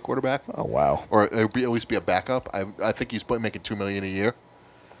play quarterback. Oh wow. Or it would at least be a backup. I think he's making $2 million a year.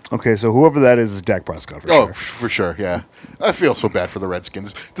 Okay, so whoever that is Dak Prescott for sure. For sure, yeah. I feel so bad for the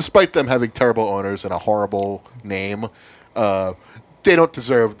Redskins. Despite them having terrible owners and a horrible name, they don't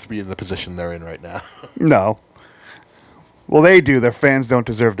deserve to be in the position they're in right now. No. Well, they do. Their fans don't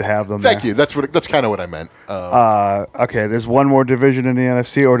deserve to have them. Thank you. That's kind of what I meant. Okay, there's one more division in the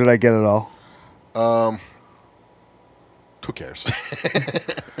NFC, or did I get it all? Who cares?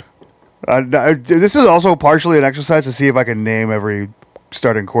 This is also partially an exercise to see if I can name every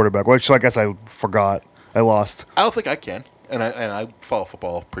starting quarterback, which I guess I forgot. I lost. I don't think I can, and I follow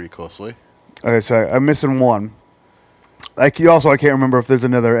football pretty closely. Okay, so I'm missing one. I can't remember if there's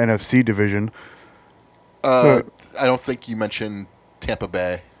another NFC division. I don't think you mentioned Tampa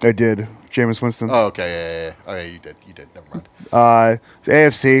Bay. I did. Jameis Winston. Oh, okay, yeah. Oh, yeah, you did. Never mind.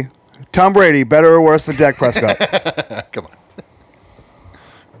 AFC. Tom Brady, better or worse than Dak Prescott? Come on.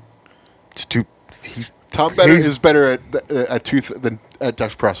 It's too. Tom Brady is better at than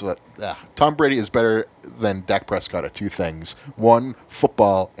Dak Prescott. Tom Brady is better than Dak Prescott at two things: one,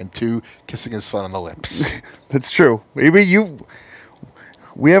 football, and two, kissing his son on the lips. That's true. Maybe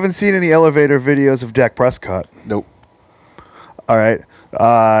we haven't seen any elevator videos of Dak Prescott. Nope. All right.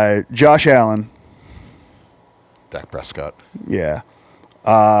 Josh Allen. Dak Prescott. Yeah.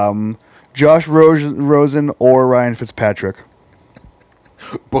 Josh Rosen or Ryan Fitzpatrick.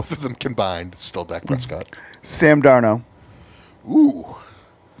 Both of them combined, still Dak Prescott. Sam Darnold. Ooh.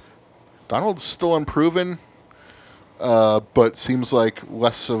 Donald's still unproven, but seems like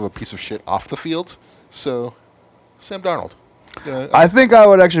less of a piece of shit off the field. So, Sam Darnold. You know, I think I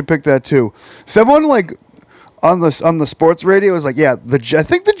would actually pick that too. Someone like on the sports radio was like, "Yeah, I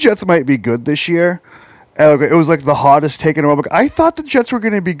think the Jets might be good this year." And it was like the hottest take in a while. I thought the Jets were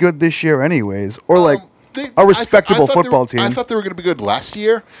going to be good this year, anyways, or like a respectable football team. I thought they were going to be good last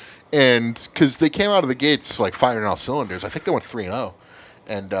year, and because they came out of the gates like firing all cylinders. I think they went 3-0,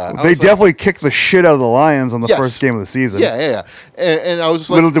 and they definitely kicked the shit out of the Lions on the first game of the season. Yeah. And I was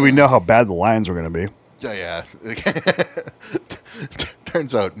like, little did we know how bad the Lions were going to be. Yeah.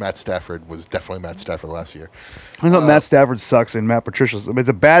 Turns out Matt Stafford was definitely Matt Stafford last year. I thought Matt Stafford sucks and Matt Patricia's. It's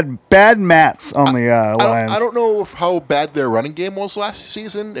a bad Mats on the Lions. I don't know how bad their running game was last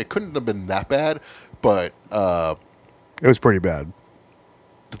season. It couldn't have been that bad, but it was pretty bad.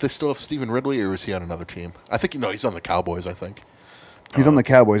 Did they still have Stephen Ridley, or is he on another team? I think he's on the Cowboys. I think he's on the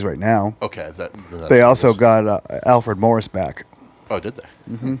Cowboys right now. Okay, they also got Alfred Morris back. Oh, did they?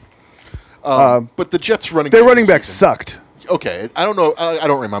 Mm-hmm. But the Jets running their running back sucked. Okay, I don't know. I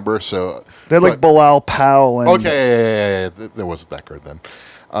don't remember. So they had like Bilal Powell. And okay, that wasn't that good then.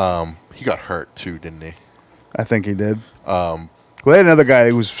 He got hurt too, didn't he? I think he did. Well, they had another guy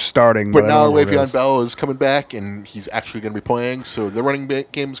who was starting. But now Le'Veon Bell is coming back, and he's actually going to be playing, so the running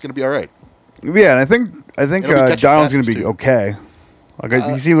game is going to be all right. Yeah, and I think Donald's going to be okay. Like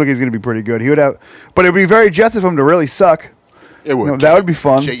he seems like he's going to be pretty good. He would have, but it'd be very Jets of him to really suck. It would. That would be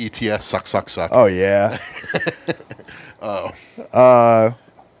fun. JETS, suck. Oh yeah. Oh.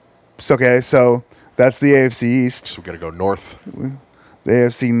 So that's the AFC East. So we got to go north. The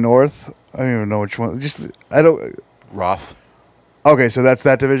AFC North. I don't even know which one. Roth. Okay, so that's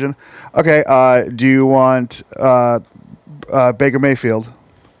that division. Okay. Do you want Baker Mayfield?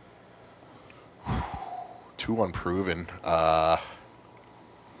 Too unproven. I'll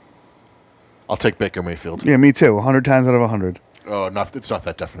take Baker Mayfield. Yeah, me too. 100 times out of 100. Oh, it's not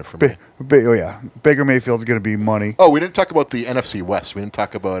that definite for me. Oh yeah, Baker Mayfield's going to be money. Oh, we didn't talk about the NFC West. We didn't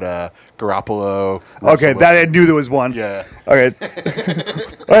talk about Garoppolo. Okay, that I knew there was one. Yeah. Okay.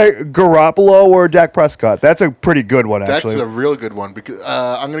 All right, Garoppolo or Dak Prescott? That's a pretty good one, actually. That's a real good one because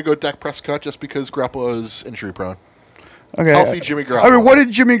I'm going to go Dak Prescott just because Garoppolo is injury prone. Okay. Healthy Jimmy Garoppolo. I mean, what did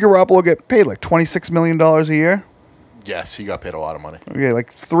Jimmy Garoppolo get paid? Like $26 million a year? Yes, he got paid a lot of money. Okay,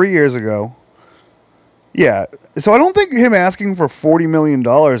 like 3 years ago. Yeah, so I don't think him asking for $40 million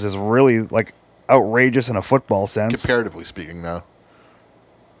is really like outrageous in a football sense. Comparatively speaking, though,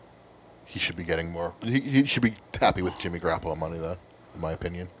 he should be getting more. He should be happy with Jimmy Garoppolo money, though, in my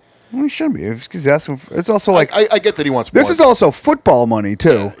opinion. Well, he should be. If he's asking for, it's also like I get that he wants more. This is also football money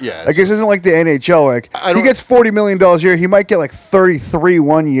too. Yeah. Like this isn't like the NHL. Like he gets $40 million a year. He might get like 33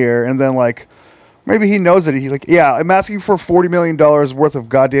 one year, and then like maybe he knows it. He's like, yeah, I'm asking for $40 million worth of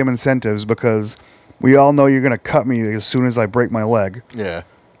goddamn incentives because we all know you're going to cut me as soon as I break my leg. Yeah.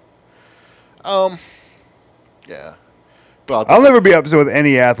 Yeah. But I'll never be upset with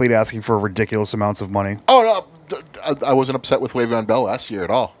any athlete asking for ridiculous amounts of money. Oh, no. I wasn't upset with Le'Veon Bell last year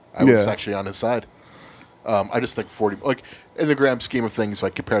at all. I was actually on his side. I just think 40, like, in the grand scheme of things,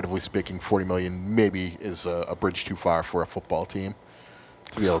 like, comparatively speaking, 40 million maybe is a bridge too far for a football team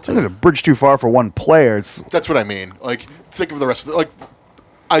to be able to. It's a bridge too far for one player. That's what I mean. Like, think of the rest of the, like,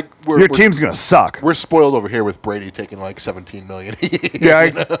 your team's gonna suck. We're spoiled over here with Brady taking like $17 million. Yeah,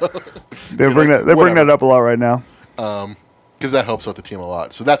 they bring that up a lot right now. Because that helps out the team a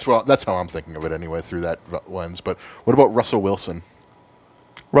lot. So that's how I'm thinking of it anyway through that lens. But what about Russell Wilson?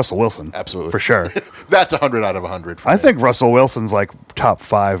 Russell Wilson, absolutely for sure. That's 100 out of 100. I think Russell Wilson's like top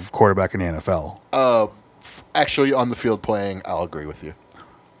 5 quarterback in the NFL. Actually, on the field playing, I'll agree with you.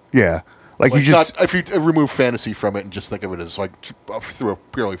 Yeah. Like you just if you remove fantasy from it and just think of it as like through a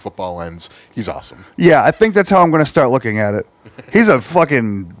purely football lens, he's awesome. Yeah, I think that's how I'm going to start looking at it. He's a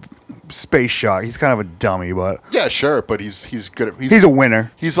fucking space shot. He's kind of a dummy, but yeah, sure. But he's good. He's a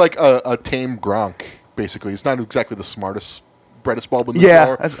winner. He's like a tame Gronk, basically. He's not exactly the smartest, brightest bulb in the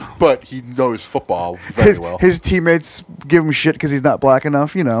drawer, but he knows football very well. His teammates give him shit because he's not black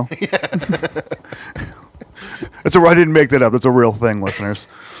enough. You know. Yeah. I didn't make that up. That's a real thing, listeners.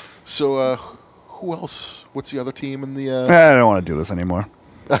 So, who else? What's the other team in the... I don't want to do this anymore.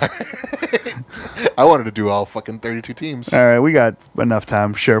 I wanted to do all fucking 32 teams. All right, we got enough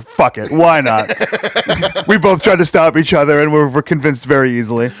time. Sure, fuck it. Why not? We both tried to stop each other, and we're convinced very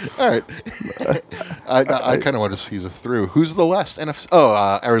easily. All right. I kind of want to see this through. Who's the last NFC?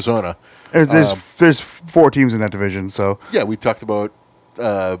 Oh, Arizona. There's 4 teams in that division, so... Yeah, we talked about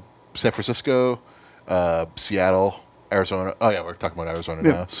San Francisco, Seattle... Arizona. Oh yeah, we're talking about Arizona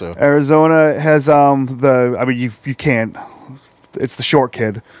now. So Arizona has you can't. It's the short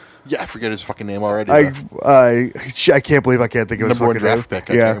kid, Yeah, I forget his fucking name already. I can't believe I can't think of his Number one fucking name. draft pick.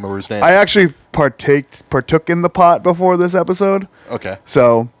 I can't remember his name. I actually partook in the pot before this episode, Okay.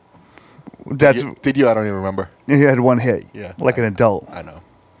 so that's Did you? I don't even remember. he had one hit. Yeah, like an adult. I know.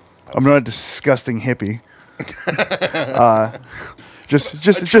 I'm not a disgusting hippie.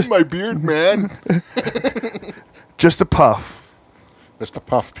 Just my beard, man. just a puff. Mr.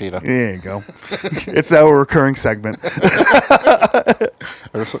 Puff, Peter. There you go. It's now a recurring segment.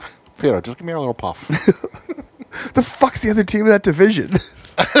 Peter, just give me a little puff. The fuck's the other team in that division?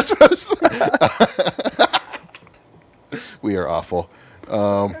 That's what I was. We are awful.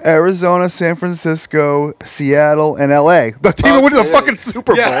 Arizona, San Francisco, Seattle, and LA. The team that went to the fucking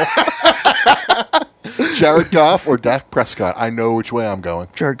Super Bowl. Jared Goff or Dak Prescott? I know which way I'm going.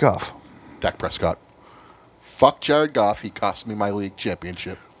 Jared Goff. Dak Prescott. Fuck Jared Goff. He cost me my league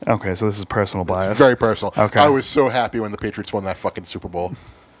championship. Okay, so this is personal bias. It's very personal. Okay. I was so happy when the Patriots won that fucking Super Bowl.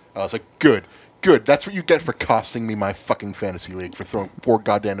 I was like, good. That's what you get for costing me my fucking fantasy league, for throwing 4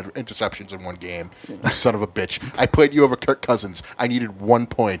 goddamn interceptions in one game. You son of a bitch. I played you over Kirk Cousins. I needed 1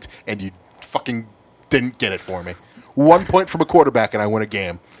 point, and you fucking didn't get it for me. 1 point from a quarterback, and I win a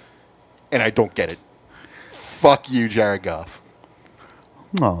game. And I don't get it. Fuck you, Jared Goff.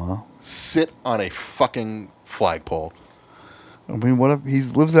 Aw. Sit on a fucking flagpole. I mean, what if he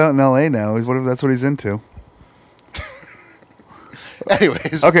lives out in LA now? What if that's what he's into?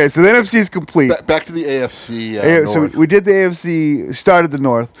 Anyways. Okay, so the NFC is complete. Back to the AFC So North. we did the AFC, started the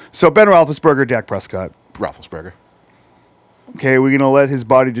North. So Ben Roethlisberger, Dak Prescott. Roethlisberger. Okay, we're going to let his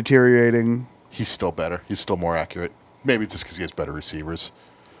body deteriorating. He's still better. He's still more accurate. Maybe just because he has better receivers.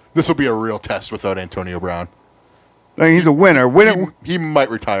 This will be a real test without Antonio Brown. I mean, he's a winner. He might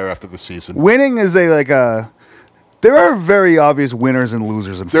retire after the season. Winning is there are very obvious winners and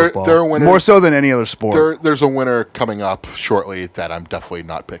losers in football. There are winners. More so than any other sport. There's a winner coming up shortly that I'm definitely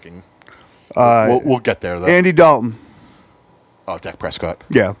not picking. We'll get there, though. Andy Dalton. Oh, Dak Prescott.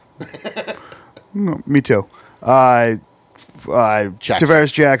 Yeah. No, me too. Tavares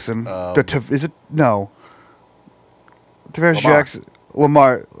Jackson. Is it? No. Tavares Lamar. Jackson.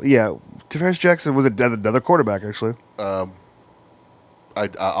 Lamar. Yeah. Tavares Jackson was another quarterback, actually. I'll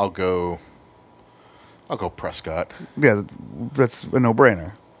go Prescott. Yeah, that's a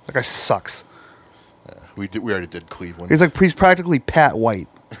no-brainer. That guy sucks. We already did Cleveland. He's practically Pat White.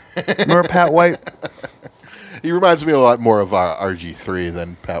 Remember Pat White? He reminds me a lot more of RG3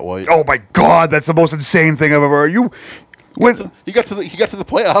 than Pat White. Oh my God, that's the most insane thing I've ever heard. He got to the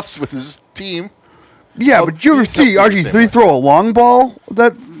playoffs with his team. Yeah, but you ever see RG3 throw a long ball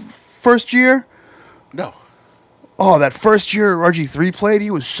that first year? No. Oh, that first year RG3 played,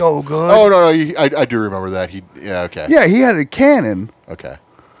 he was so good. Oh no, I do remember that. Okay. Yeah, he had a cannon. Okay.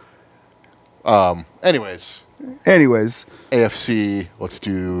 Anyways, AFC. let's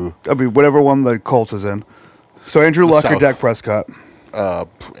do Whatever one the Colts is in. So Andrew Luck or South. Dak Prescott?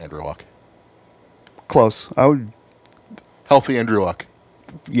 Andrew Luck. Close. Healthy Andrew Luck.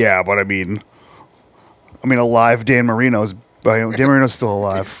 Yeah, but I mean, alive Dan Marino's. Dan Marino's still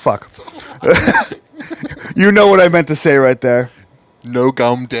alive. Fuck. You know what I meant to say right there. No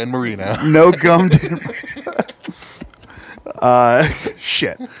gum Dan Marino. No gum Dan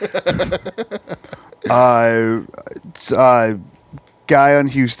shit. Guy on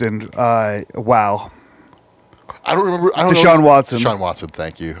Houston. Wow. I don't remember. I don't Deshaun know. Watson. Deshaun Watson,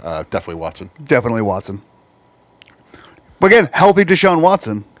 thank you. Definitely Watson. Definitely Watson. But again, healthy Deshaun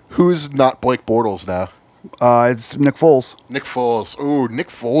Watson. Who's not Blake Bortles now? It's Nick Foles. Nick Foles. Ooh, Nick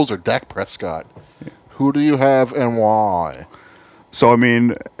Foles or Dak Prescott. Who do you have and why? So,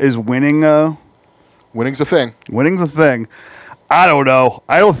 is winning Winning's a thing. Winning's a thing. I don't know.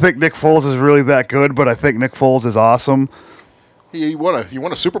 I don't think Nick Foles is really that good, but I think Nick Foles is awesome. He won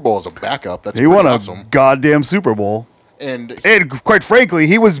a Super Bowl as a backup. That's He won awesome. a goddamn Super Bowl. And quite frankly,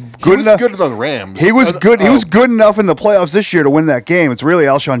 he was good enough. Good on the Rams. He was good. He was good enough in the playoffs this year to win that game. It's really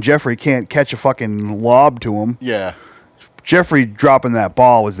Alshon Jeffrey can't catch a fucking lob to him. Yeah. Jeffrey dropping that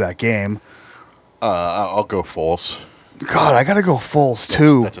ball was that game. I'll go Foles. God, I gotta go Foles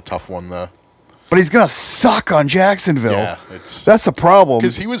too. That's a tough one though. But he's gonna suck on Jacksonville. Yeah, that's the problem.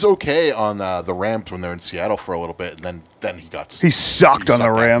 Because he was okay on the Rams when they were in Seattle for a little bit, and then he got he sucked on the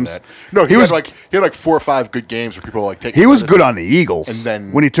Rams. That. No, he had like 4 or 5 good games where people were like taking. He was good on the Eagles, and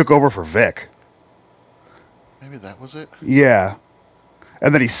then when he took over for Vic. Maybe that was it. Yeah,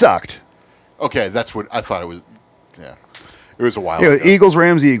 and then he sucked. Okay, that's what I thought it was. Yeah, it was a while ago. Eagles,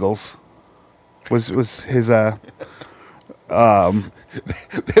 Rams, Eagles was his. They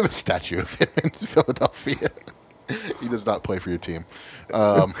have a statue of him in Philadelphia. He does not play for your team.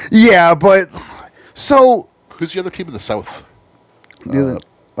 Yeah, but so who's the other team in the South?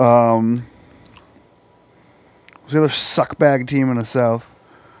 Who's the other suckbag team in the South?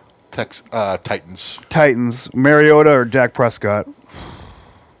 Titans. Titans. Mariota or Dak Prescott?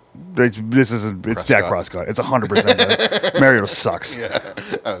 It's Dak Prescott. It's 100%. Mariota sucks. Yeah,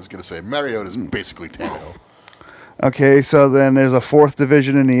 I was gonna say Mariota's basically Tannehill. Okay, so then there's a fourth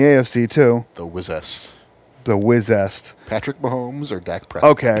division in the AFC too. The Wizest. The Wizest. Patrick Mahomes or Dak Prescott?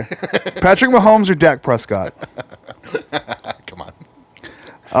 Okay. Patrick Mahomes or Dak Prescott? Come on.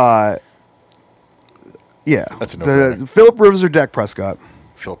 Yeah. That's a no-brainer. Philip Rivers or Dak Prescott?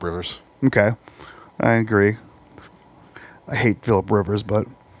 Philip Rivers. Okay. I agree. I hate Philip Rivers, but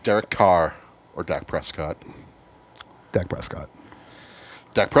Derek Carr or Dak Prescott? Dak Prescott.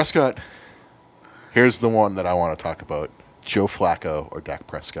 Dak Prescott. Here's the one that I want to talk about. Joe Flacco or Dak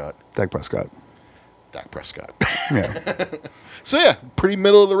Prescott? Dak Prescott. Dak Prescott. Yeah. So, yeah, pretty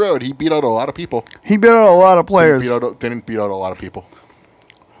middle of the road. He beat out a lot of people. He beat out a lot of players. Didn't beat out a lot of people.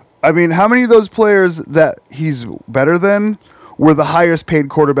 I mean, how many of those players that he's better than were the highest paid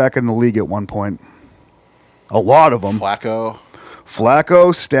quarterback in the league at one point? A lot of them.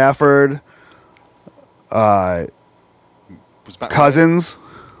 Flacco, Stafford, Was Matt Cousins.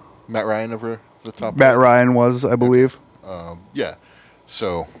 Matt Ryan over the top? Matt Ryan was, I believe. Yeah.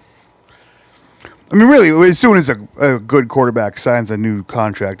 So, I mean, really, as soon as a good quarterback signs a new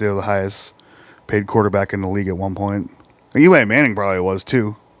contract, they're the highest paid quarterback in the league at one point. Eli Manning probably was,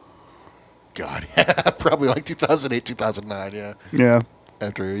 too. God, yeah, probably like 2008, 2009, yeah. Yeah.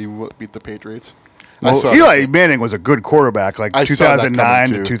 After he beat the Patriots. Well, Eli Manning was a good quarterback, like I saw that 2009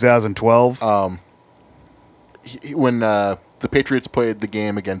 coming, to too. 2012. When the Patriots played the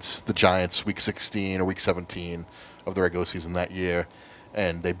game against the Giants week 16 or week 17 of the regular season that year,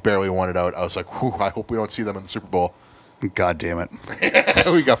 and they barely won it out, I was like, whew, I hope we don't see them in the Super Bowl. God damn it.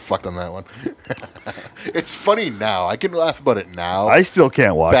 We got fucked on that one. It's funny now. I can laugh about it now. I still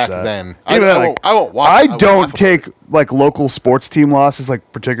can't watch Back that. then. Even I like, won't watch I it. I won't don't laugh take like local sports team losses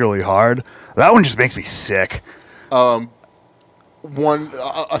like particularly hard. That one just makes me sick. a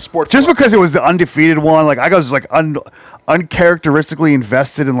sports Just because it was the undefeated one, like I was like uncharacteristically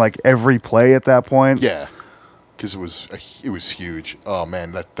invested in like every play at that point. Yeah, because it was huge. Oh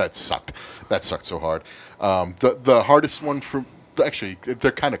man, that sucked. That sucked so hard. The hardest one actually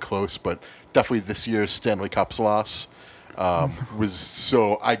they're kind of close, but definitely this year's Stanley Cup's loss was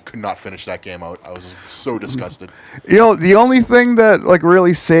so I could not finish that game out. I was so disgusted. You know, the only thing that like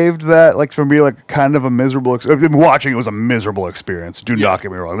really saved that, like for me, like kind of a miserable. Watching it was a miserable experience. Do not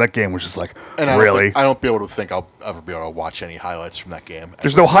get me wrong. That game was just like And really. I don't be able to think I'll ever be able to watch any highlights from that game.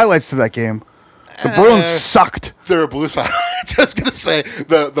 There's no highlights to that game. The Bruins sucked. There are blue highlights. I was gonna say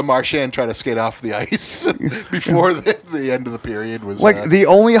the Marchand trying to skate off the ice before the end of the period was Like the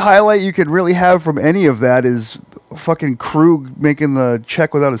only highlight you could really have from any of that is fucking Krug making the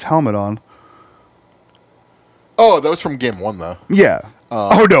check without his helmet on. Oh, that was from game 1 though. Yeah.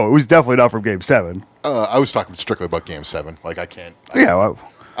 Oh no, it was definitely not from Game 7. I was talking strictly about game 7. Like I can't. Yeah. Well,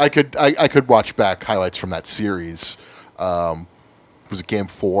 I could watch back highlights from that series. Was it game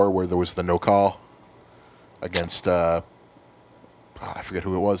 4 where there was the no call against? I forget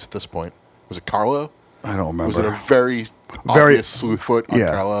who it was at this point. Was it Carlo? I don't remember. Was it a very obvious sleuth foot on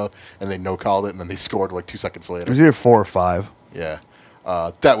Carlo, and they no called it, and then they scored like 2 seconds It later? was either 4 or 5. Yeah,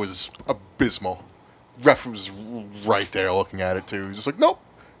 that was abysmal. Ref was right there looking at it too. He was just like, nope,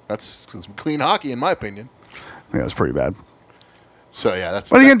 that's some clean hockey in my opinion. Yeah, it was pretty bad. So yeah, that's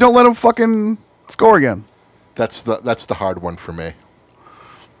But again, don't let him fucking score again. that's the hard one for me.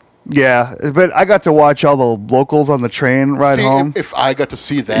 Yeah, but I got to watch all the locals on the train ride See, home. if I got to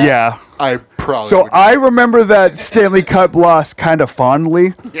see that, Yeah. I probably So would. I remember that Stanley Cup loss kind of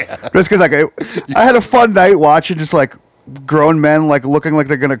fondly. Yeah. Just because like I had a fun night watching just like grown men like looking like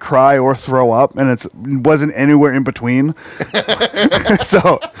they're gonna cry or throw up, and it wasn't anywhere in between.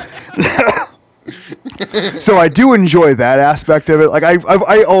 So I do enjoy that aspect of it. Like I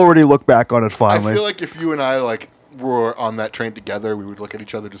already look back on it I fondly. feel like if you and I like were on that train together, we would look at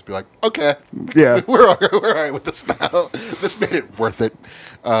each other and just be like, okay, Yeah. we're all right with this now. This made it worth it.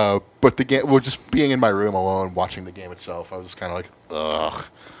 But the game, well, just being in my room alone watching the game itself, I was just kind of like, ugh,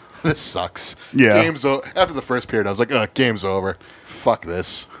 this sucks. Yeah. After the first period, I was like, ugh, game's over. Fuck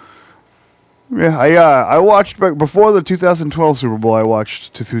this. Yeah, I watched before the 2012 Super Bowl. I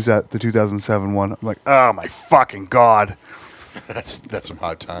watched the 2007 one. I'm like, oh my fucking god. That's some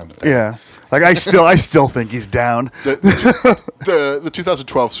hard times. There. Yeah, like I still think he's down. The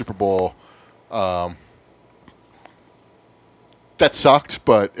 2012 Super Bowl, that sucked,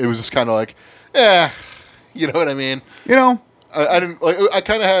 but it was just kind of like, you know what I mean? You know, I didn't. Like, I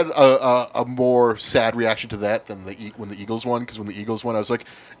kind of had a more sad reaction to that than when the Eagles won. Because when the Eagles won, I was like,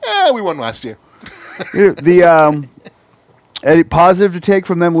 we won last year. Any positive to take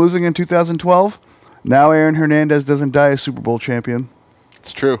from them losing in 2012? Now Aaron Hernandez doesn't die a Super Bowl champion.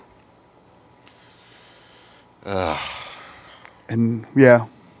 It's true. And yeah,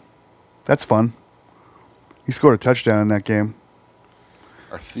 that's fun. He scored a touchdown in that game.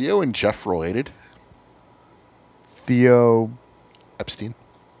 Are Theo and Jeff related? Theo Epstein.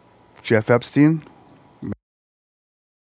 Jeff Epstein.